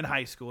junior in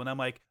high school, and I'm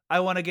like,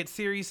 I want to get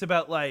serious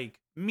about like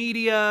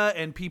media,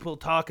 and people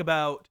talk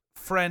about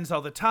Friends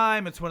all the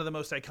time. It's one of the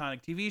most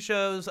iconic TV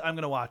shows. I'm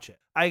gonna watch it.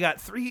 I got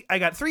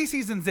 3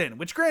 seasons in,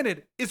 which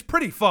granted is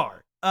pretty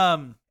far.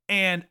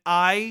 And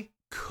I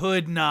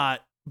could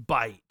not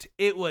bite.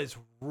 It was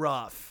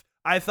rough.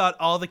 I thought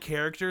all the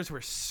characters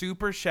were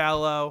super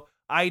shallow.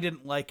 I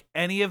didn't like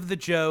any of the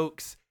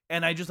jokes,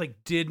 and I just like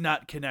did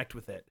not connect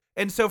with it.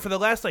 And so for the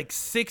last like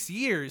 6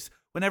 years,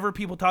 whenever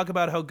people talk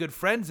about how good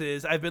Friends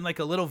is, I've been like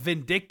a little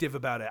vindictive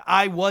about it.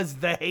 I was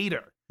the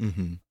hater.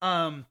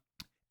 Mm-hmm.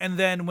 And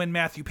then when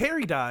Matthew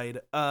Perry died,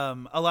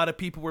 a lot of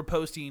people were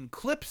posting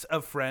clips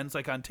of Friends,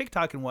 like on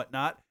TikTok and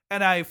whatnot.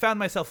 And I found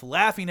myself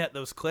laughing at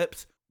those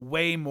clips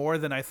way more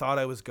than I thought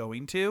I was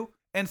going to.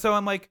 And so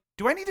I'm like,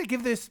 do I need to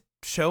give this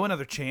show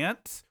another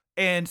chance?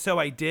 And so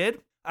I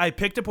did. I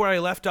picked up where I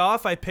left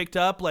off. I picked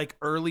up like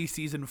early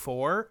season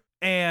 4.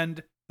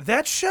 And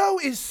that show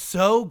is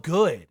so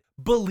good.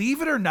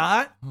 Believe it or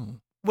not,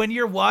 when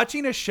you're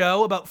watching a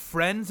show about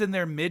friends in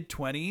their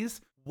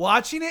mid-20s,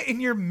 watching it in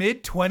your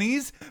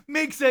mid-20s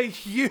makes a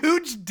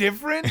huge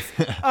difference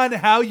on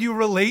how you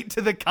relate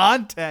to the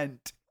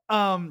content.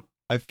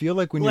 I feel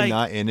like when you're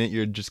not in it,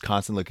 you're just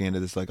constantly looking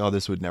into this like, oh,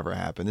 this would never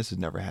happen. This would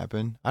never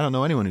happen. I don't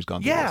know anyone who's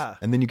gone through this.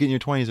 And then you get in your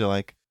 20s, you're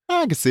like,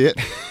 oh, I can see it.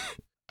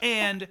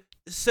 And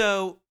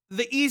so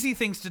the easy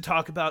things to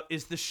talk about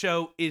is the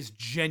show is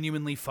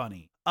genuinely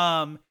funny.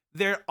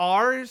 There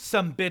are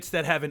some bits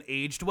that haven't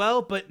aged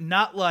well, but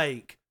not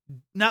like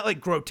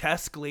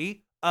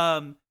grotesquely.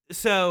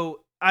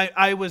 So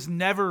I was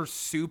never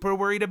super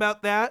worried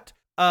about that.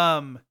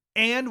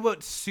 And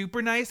what's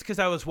super nice, because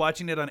I was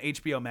watching it on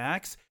HBO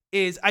Max,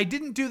 is I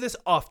didn't do this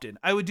often.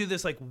 I would do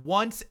this like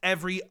once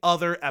every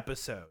other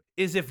episode.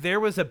 Is if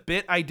there was a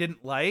bit I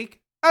didn't like,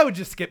 I would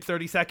just skip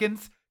 30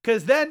 seconds,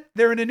 because then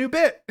they're in a new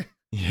bit.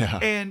 Yeah.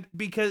 And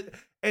because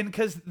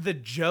the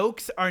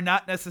jokes are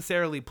not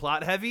necessarily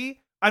plot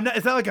heavy,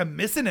 it's not like I'm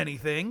missing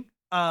anything.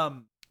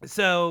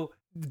 So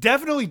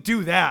definitely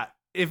do that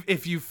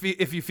if you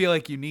feel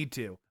like you need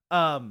to.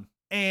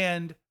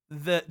 And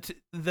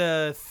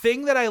the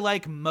thing that I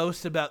like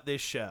most about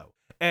this show,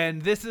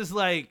 and this is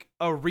like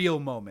a real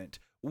moment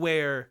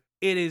where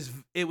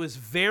it was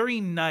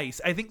very nice.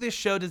 I think this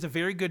show does a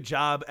very good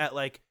job at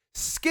like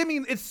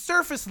skimming, it's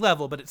surface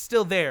level, but it's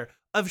still there,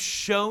 of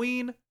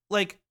showing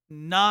like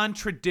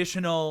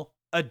non-traditional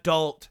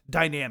adult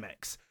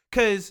dynamics.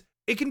 'Cause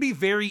it can be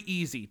very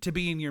easy to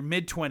be in your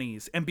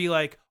mid-20s and be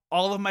like,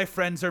 all of my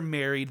friends are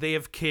married, they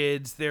have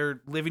kids,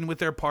 they're living with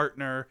their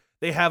partner,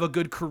 they have a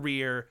good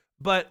career,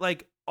 but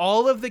like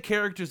all of the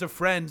characters of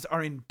Friends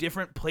are in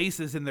different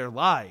places in their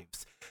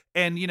lives.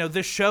 And, you know,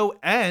 the show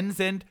ends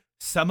and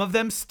some of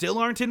them still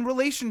aren't in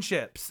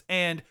relationships,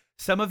 and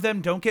some of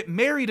them don't get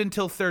married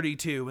until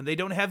 32, and they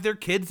don't have their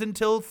kids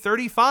until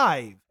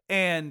 35.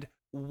 And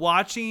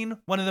watching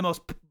one of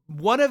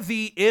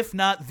the, if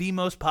not the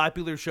most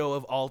popular show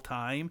of all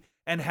time,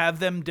 and have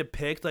them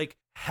depict like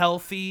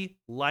healthy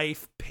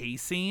life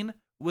pacing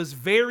was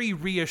very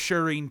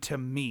reassuring to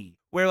me.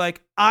 Where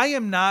like, I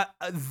am not,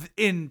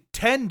 in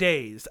 10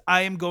 days,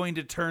 I am going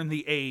to turn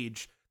the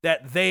age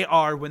that they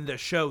are when the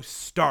show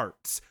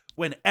starts.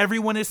 When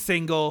everyone is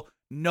single,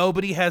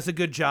 nobody has a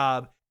good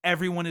job,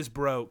 everyone is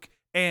broke.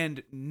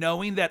 And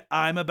knowing that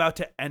I'm about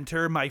to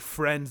enter my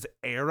Friends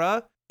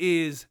era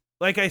is,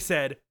 like I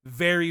said,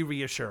 very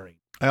reassuring.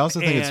 I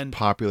also think it's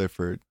popular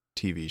for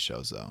TV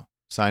shows, though.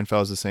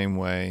 Seinfeld's the same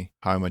way.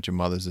 How I Met Your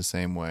Mother's the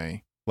same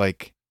way.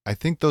 Like, I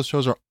think those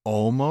shows are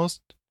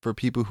almost for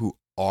people who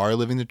are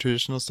living the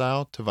traditional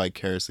style to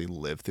vicariously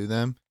live through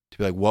them. To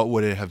be like, what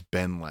would it have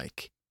been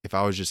like if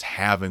I was just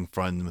having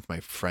fun with my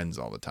friends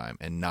all the time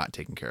and not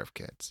taking care of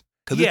kids?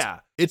 Because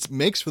it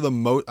makes for the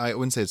most, I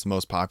wouldn't say it's the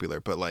most popular,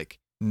 but like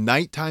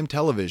nighttime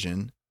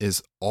television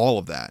is all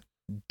of that.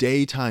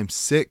 Daytime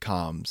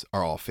sitcoms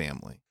are all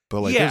family.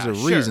 But like, there's a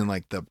reason,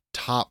 like the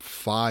top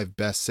 5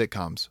 best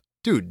sitcoms,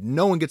 dude,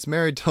 no one gets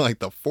married till like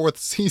the 4th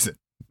season.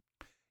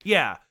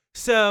 Yeah.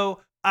 So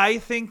I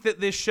think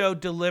that this show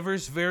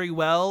delivers very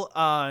well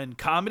on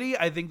comedy.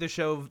 I think the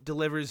show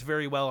delivers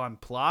very well on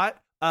plot.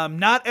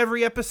 Not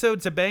every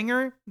episode's a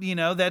banger. You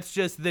know, that's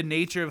just the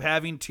nature of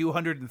having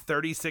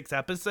 236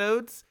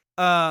 episodes.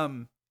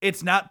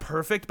 It's not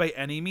perfect by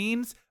any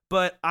means,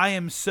 but I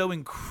am so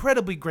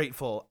incredibly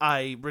grateful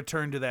I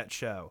returned to that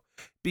show,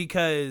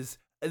 because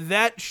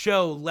that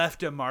show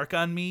left a mark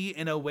on me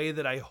in a way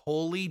that I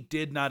wholly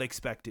did not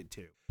expect it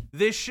to.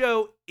 This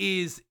show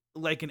is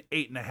like an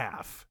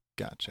 8.5.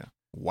 Gotcha.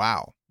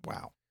 Wow.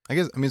 I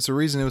guess, I mean, it's the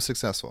reason it was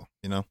successful,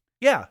 you know?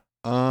 Yeah.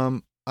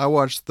 I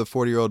watched The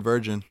 40-Year-Old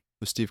Virgin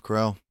with Steve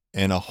Carell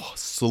and a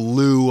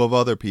slew of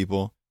other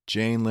people.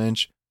 Jane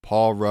Lynch,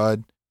 Paul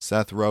Rudd,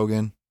 Seth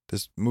Rogen.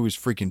 This movie's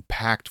freaking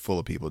packed full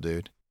of people,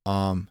 dude.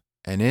 And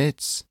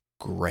it's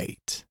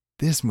great.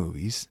 This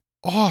movie's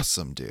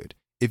awesome, dude.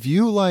 If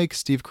you like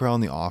Steve Carell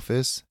in The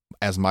Office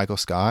as Michael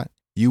Scott,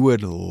 you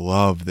would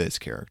love this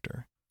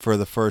character for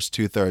the first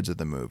 2/3 of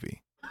the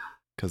movie.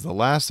 Because the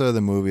last third of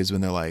the movie is when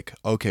they're like,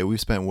 okay,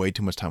 we've spent way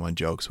too much time on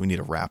jokes. We need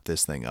to wrap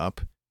this thing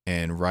up.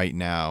 And right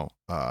now,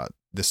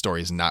 the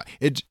story is not.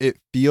 It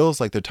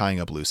feels like they're tying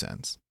up loose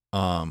ends.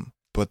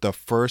 But the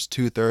first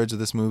 2/3 of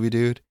this movie,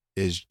 dude,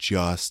 is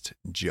just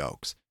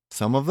jokes.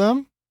 Some of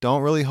them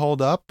don't really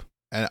hold up.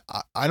 And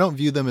I don't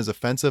view them as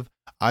offensive.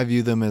 I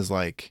view them as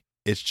like,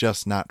 it's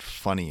just not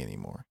funny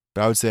anymore.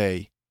 But I would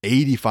say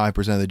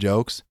 85% of the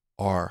jokes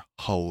are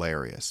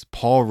hilarious.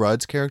 Paul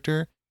Rudd's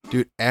character,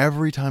 dude,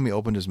 every time he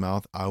opened his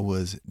mouth, I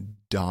was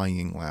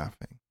dying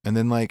laughing. And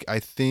then like, I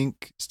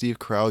think Steve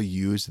Carell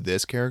used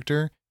this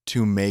character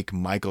to make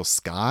Michael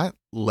Scott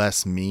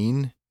less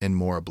mean and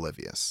more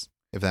oblivious,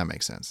 if that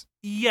makes sense.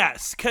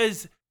 Yes,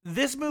 because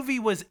this movie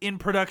was in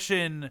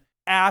production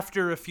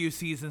after a few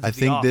seasons of The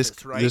think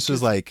Office, right? this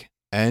was like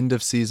end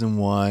of season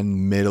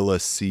 1, middle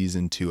of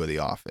season 2 of The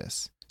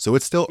Office. So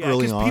it's still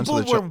early on.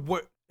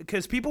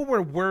 Because people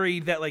were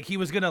worried that like he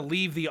was going to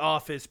leave The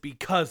Office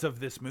because of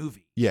this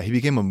movie. Yeah, he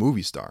became a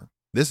movie star.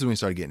 This is when he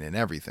started getting in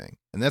everything.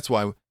 And that's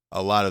why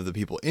a lot of the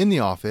people in The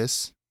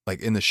Office, like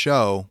in the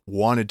show,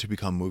 wanted to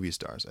become movie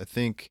stars. I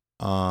think,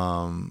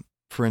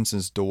 for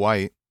instance,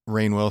 Dwight,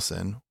 Rainn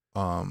Wilson,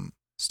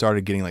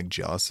 started getting like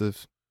jealous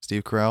of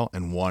Steve Carell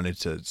and wanted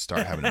to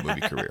start having a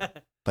movie career.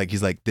 Like,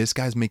 he's like, this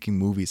guy's making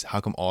movies. How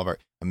come all of our...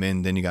 I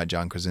mean, then you got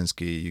John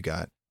Krasinski. You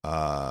got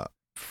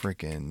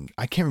freaking...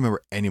 I can't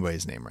remember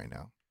anybody's name right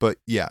now. But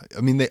yeah,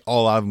 I mean, a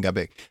lot of them got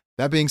big.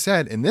 That being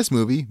said, in this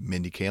movie,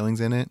 Mindy Kaling's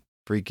in it.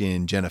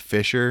 Freaking Jenna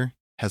Fisher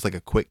has like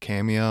a quick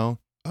cameo.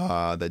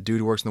 That dude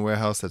who works in the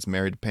warehouse that's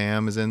married to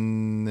Pam is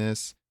in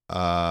this.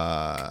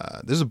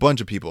 There's a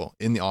bunch of people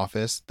in The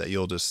Office that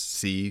you'll just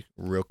see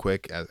real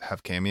quick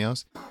have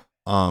cameos.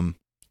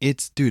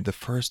 Dude, the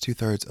first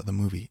 2/3 of the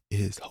movie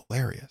is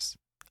hilarious.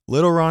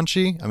 Little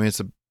raunchy. I mean, it's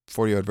a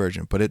 40-year-old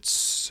version, but it's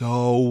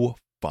so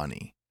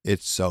funny.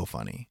 It's so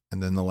funny.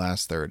 And then the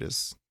last third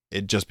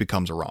it just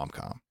becomes a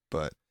rom-com.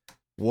 But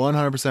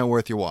 100%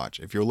 worth your watch.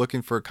 If you're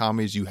looking for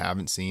comedies you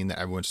haven't seen that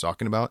everyone's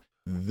talking about,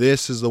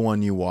 this is the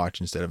one you watch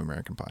instead of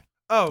American Pie.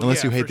 Oh,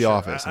 unless yeah, you hate The sure.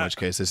 Office, in which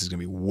case this is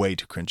going to be way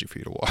too cringy for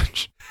you to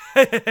watch.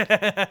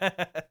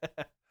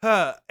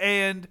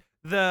 And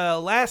the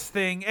last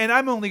thing, and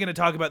I'm only going to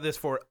talk about this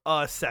for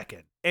a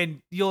second, and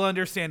you'll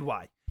understand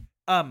why.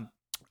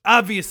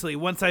 Obviously,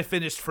 once I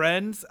finished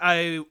Friends,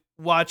 I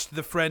watched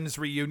the Friends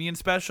reunion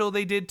special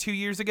they did 2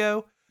 years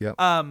ago. Yep.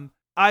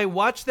 I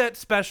watched that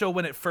special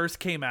when it first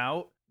came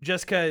out,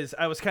 just because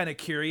I was kind of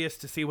curious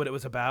to see what it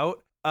was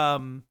about.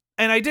 And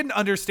I didn't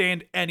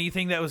understand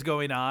anything that was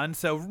going on.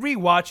 So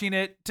rewatching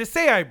it, to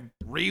say I'm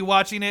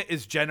rewatching it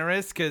is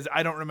generous because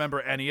I don't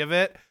remember any of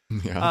it.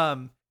 Yeah.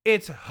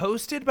 It's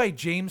hosted by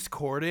James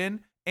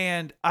Corden,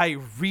 and I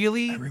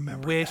really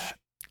wish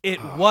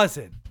it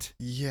wasn't.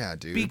 Yeah,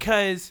 dude.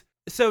 Because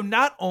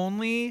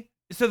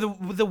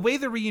the way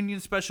the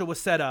reunion special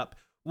was set up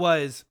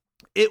was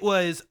it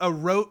was a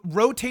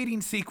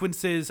rotating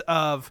sequences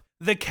of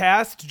the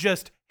cast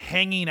just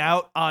hanging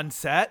out on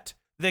set,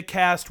 the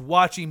cast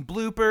watching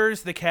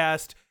bloopers, the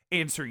cast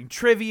answering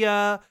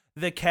trivia,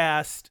 the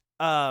cast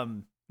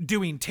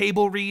doing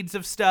table reads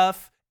of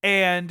stuff,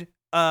 and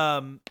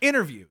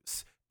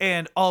interviews.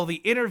 And all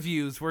the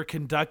interviews were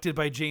conducted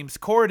by James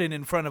Corden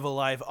in front of a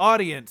live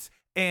audience.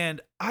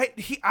 And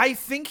I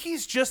think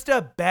he's just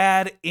a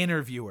bad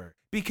interviewer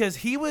because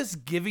he was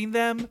giving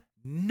them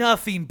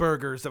nothing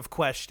burgers of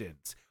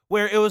questions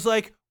where it was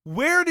like,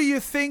 where do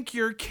you think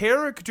your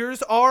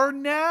characters are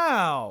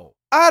now?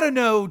 I don't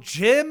know,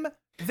 Jim.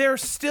 They're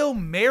still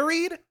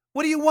married?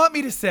 What do you want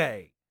me to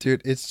say?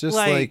 Dude, it's just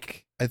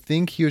like I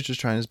think he was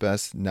just trying his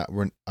best.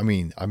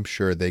 I'm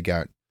sure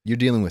you're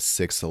dealing with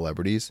 6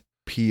 celebrities.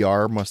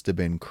 PR must have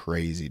been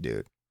crazy,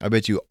 dude. I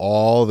bet you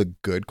all the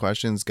good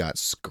questions got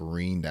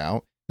screened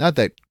out. Not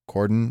that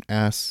Corden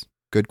asks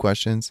good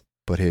questions,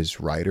 but his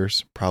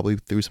writers probably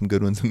threw some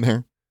good ones in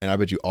there. And I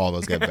bet you all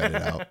those got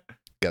vetted out.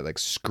 Got like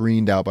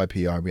screened out by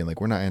PR being like,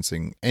 we're not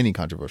answering any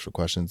controversial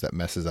questions that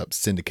messes up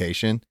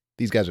syndication.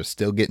 These guys are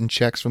still getting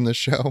checks from this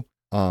show.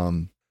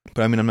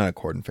 But I mean, I'm not a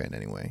Corden fan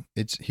anyway.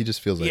 He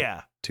just feels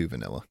like too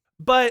vanilla.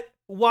 But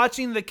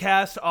watching the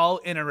cast all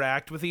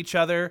interact with each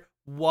other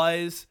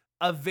was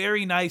a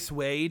very nice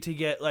way to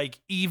get like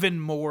even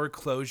more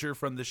closure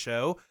from the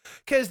show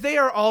because they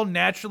are all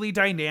naturally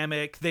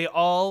dynamic. They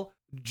all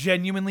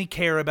genuinely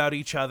care about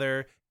each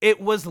other.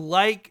 It was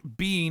like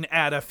being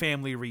at a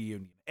family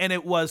reunion and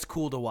it was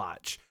cool to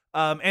watch.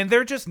 And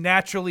they're just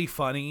naturally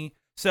funny.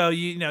 So,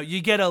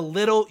 you get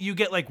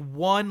like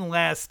one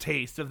last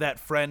taste of that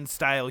Friends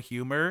style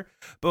humor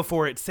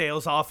before it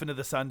sails off into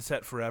the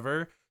sunset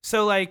forever.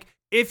 So like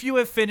if you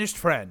have finished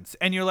Friends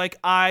and you're like,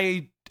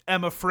 I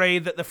am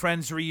afraid that the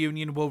Friends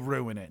reunion will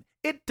ruin it.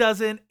 It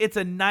doesn't. It's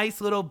a nice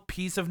little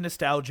piece of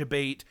nostalgia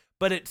bait,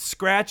 but it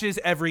scratches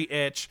every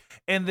itch.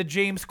 And the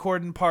James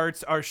Corden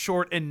parts are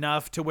short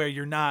enough to where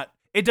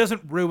it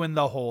doesn't ruin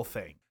the whole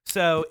thing.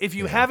 So if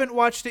you haven't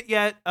watched it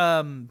yet,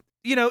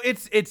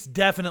 it's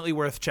definitely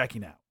worth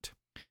checking out.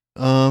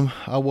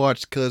 I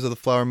watched Killers of the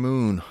Flower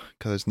Moon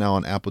because it's now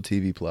on Apple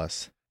TV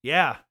Plus.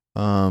 Yeah.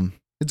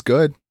 It's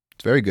good.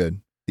 It's very good.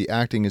 The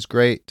acting is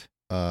great.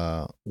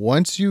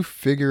 Once you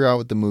figure out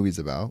what the movie's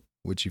about,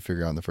 which you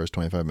figure out in the first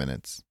 25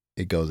 minutes,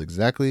 it goes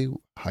exactly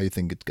how you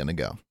think it's going to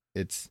go.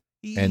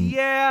 And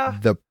yeah.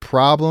 the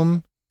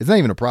problem, it's not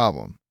even a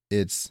problem.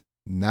 It's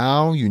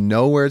now you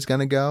know where it's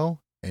going to go,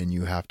 and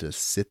you have to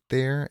sit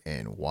there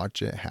and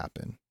watch it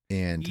happen.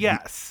 And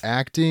yes, the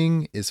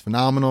acting is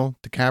phenomenal.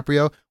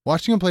 DiCaprio,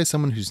 watching him play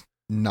someone who's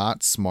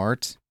not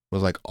smart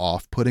was like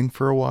off-putting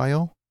for a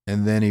while,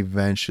 and then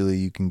eventually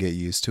you can get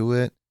used to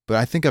it. But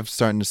I think I'm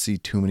starting to see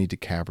too many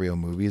DiCaprio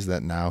movies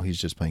that now he's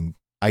just playing.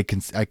 I can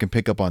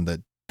pick up on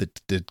the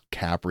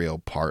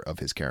DiCaprio part of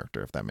his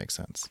character, if that makes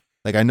sense.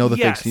 Like I know the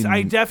yes, things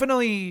I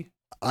definitely.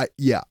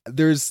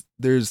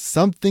 There's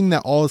something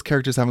that all his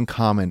characters have in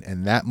common,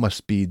 and that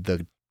must be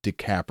the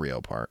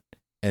DiCaprio part,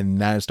 and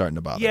that is starting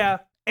to bother me. Yeah,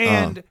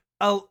 and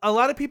a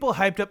lot of people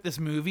hyped up this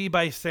movie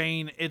by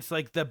saying it's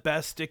like the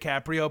best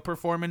DiCaprio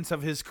performance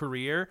of his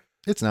career.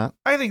 It's not.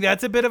 I think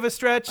that's a bit of a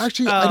stretch.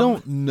 Actually, I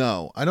don't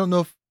know. I don't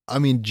know if, I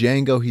mean,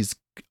 Django, he's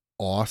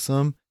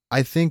awesome.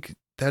 I think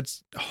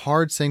that's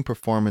hard saying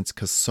performance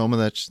because so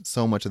much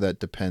of that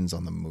depends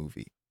on the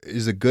movie.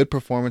 Is a good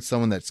performance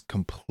someone that's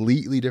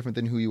completely different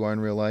than who you are in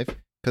real life?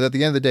 Because at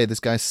the end of the day, this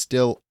guy's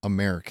still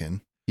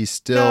American. He's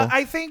still. No,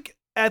 I think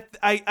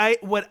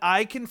what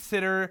I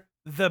consider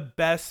the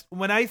best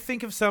when I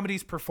think of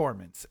somebody's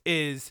performance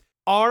is,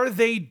 are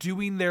they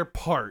doing their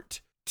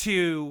part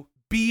to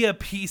be a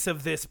piece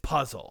of this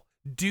puzzle?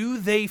 Do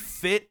they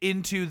fit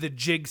into the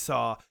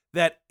jigsaw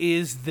that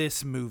is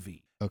this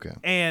movie? Okay.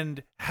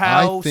 And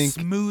how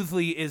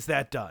smoothly is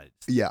that done?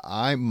 Yeah,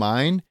 I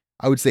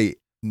would say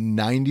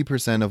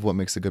 90% of what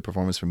makes a good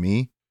performance for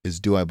me is,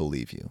 do I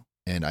believe you?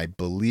 And I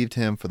believed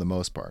him for the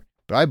most part.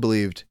 But I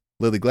believed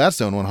Lily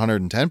Gladstone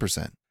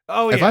 110%.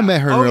 Oh, yeah. If I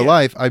met her in real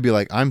life, I'd be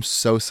like, I'm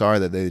so sorry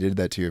that they did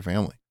that to your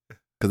family.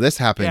 Because this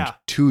happened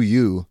to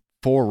you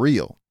for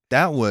real.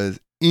 That was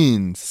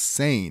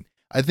insane.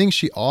 I think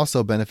she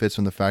also benefits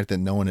from the fact that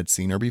no one had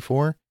seen her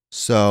before.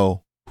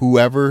 So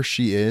whoever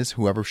she is,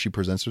 whoever she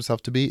presents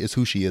herself to be, is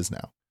who she is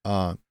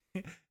now.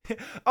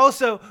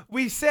 Also,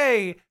 we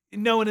say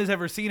no one has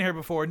ever seen her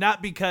before,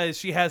 not because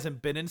she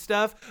hasn't been in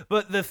stuff,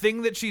 but the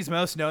thing that she's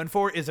most known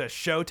for is a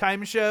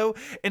Showtime show.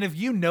 And if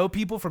you know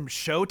people from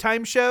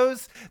Showtime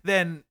shows,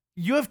 then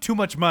you have too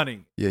much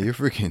money. Yeah,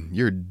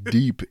 you're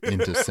deep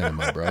into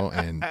cinema, bro,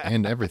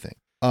 and everything.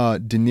 De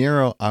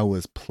Niro, I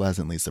was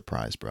pleasantly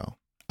surprised, bro.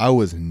 I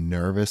was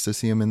nervous to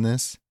see him in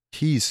this.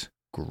 He's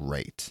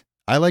great.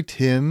 I liked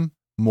him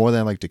more than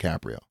I liked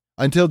DiCaprio.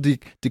 Until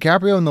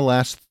DiCaprio in the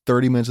last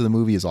 30 minutes of the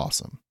movie is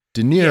awesome.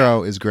 De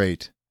Niro is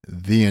great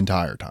the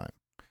entire time.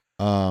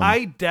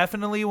 I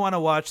definitely want to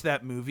watch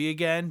that movie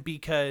again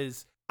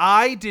because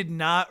I did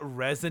not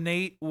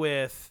resonate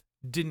with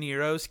De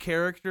Niro's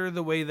character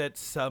the way that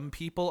some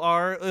people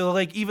are,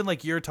 like even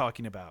like you're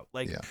talking about.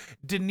 Like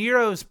De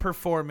Niro's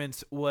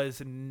performance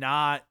was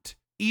not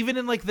even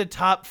in like the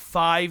top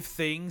 5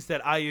 things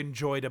that I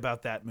enjoyed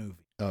about that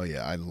movie. Oh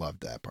yeah, I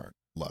loved that part.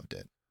 Loved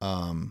it.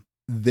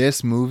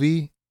 This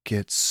movie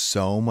gets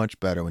so much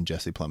better when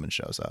Jesse Plemons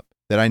shows up.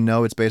 That I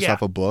know it's based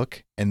off a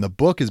book, and the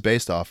book is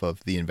based off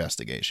of the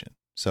investigation.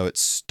 So it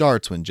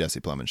starts when Jesse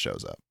Plemons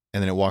shows up,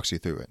 and then it walks you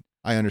through it.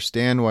 I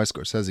understand why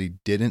Scorsese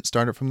didn't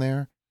start it from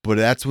there, but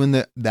that's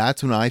when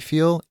I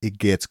feel it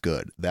gets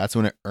good. That's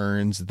when it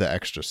earns the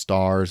extra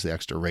stars, the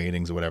extra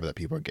ratings, or whatever that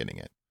people are getting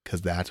it.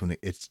 Because that's when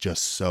it's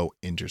just so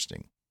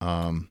interesting.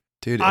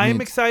 Dude, I'm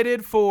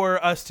excited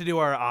for us to do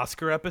our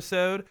Oscar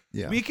episode.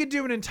 Yeah. We could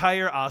do an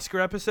entire Oscar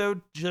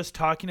episode just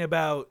talking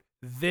about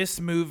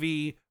this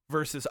movie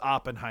versus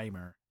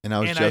Oppenheimer. And I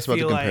was just about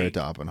to compare it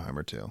to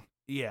Oppenheimer too.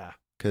 Yeah.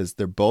 Because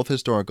they're both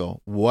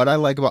historical. What I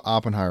like about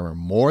Oppenheimer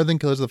more than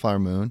Killers of the Flower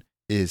Moon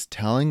is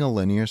telling a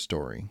linear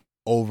story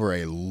over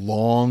a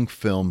long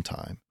film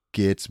time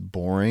gets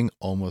boring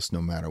almost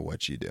no matter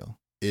what you do.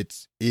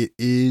 It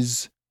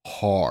is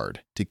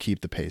hard to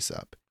keep the pace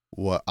up.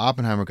 What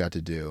Oppenheimer got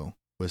to do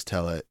was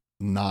tell it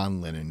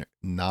non-linearly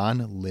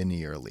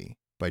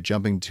by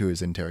jumping to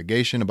his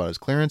interrogation about his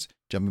clearance,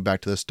 jumping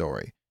back to the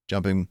story,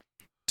 jumping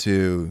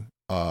to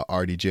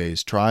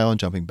RDJ's trial and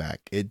jumping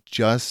back. It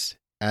just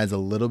adds a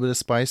little bit of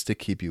spice to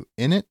keep you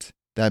in it.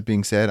 That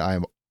being said,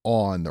 I'm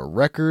on the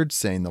record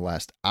saying the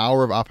last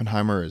hour of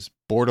Oppenheimer is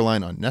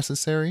borderline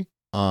unnecessary.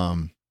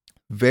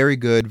 Very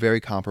good,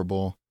 very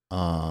comparable.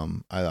 I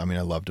mean,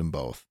 I loved them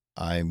both.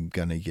 I'm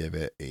gonna give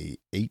it a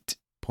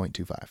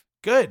 8.25.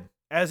 Good,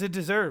 as it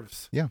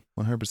deserves. Yeah,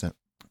 100%.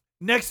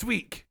 Next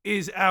week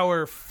is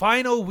our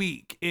final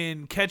week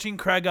in catching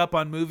Craig up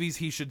on movies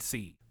he should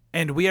see.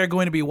 And we are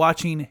going to be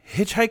watching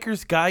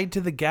Hitchhiker's Guide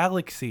to the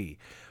Galaxy.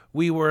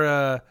 We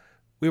were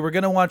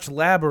going to watch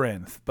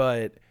Labyrinth,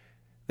 but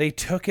they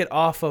took it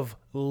off of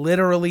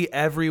literally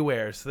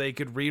everywhere so they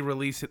could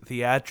re-release it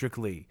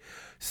theatrically.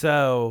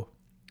 So,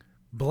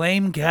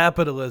 blame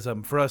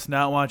capitalism for us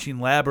not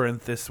watching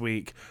Labyrinth this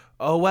week.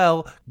 Oh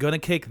well, gonna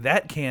kick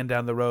that can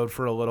down the road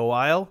for a little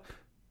while.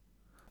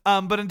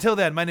 But until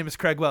then, my name is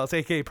Craig Wells,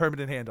 aka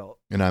Permanent Handle.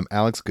 And I'm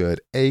Alex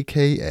Good,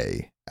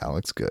 aka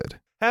Alex Good.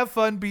 Have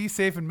fun, be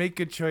safe, and make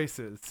good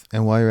choices.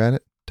 And while you're at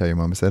it, Tell your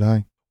mom I said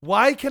hi.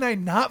 Why can I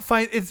not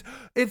find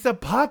it's a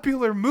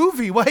popular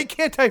movie. Why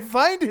can't I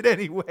find it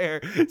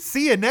anywhere?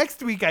 See you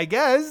next week, I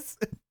guess.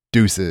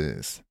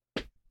 Deuces.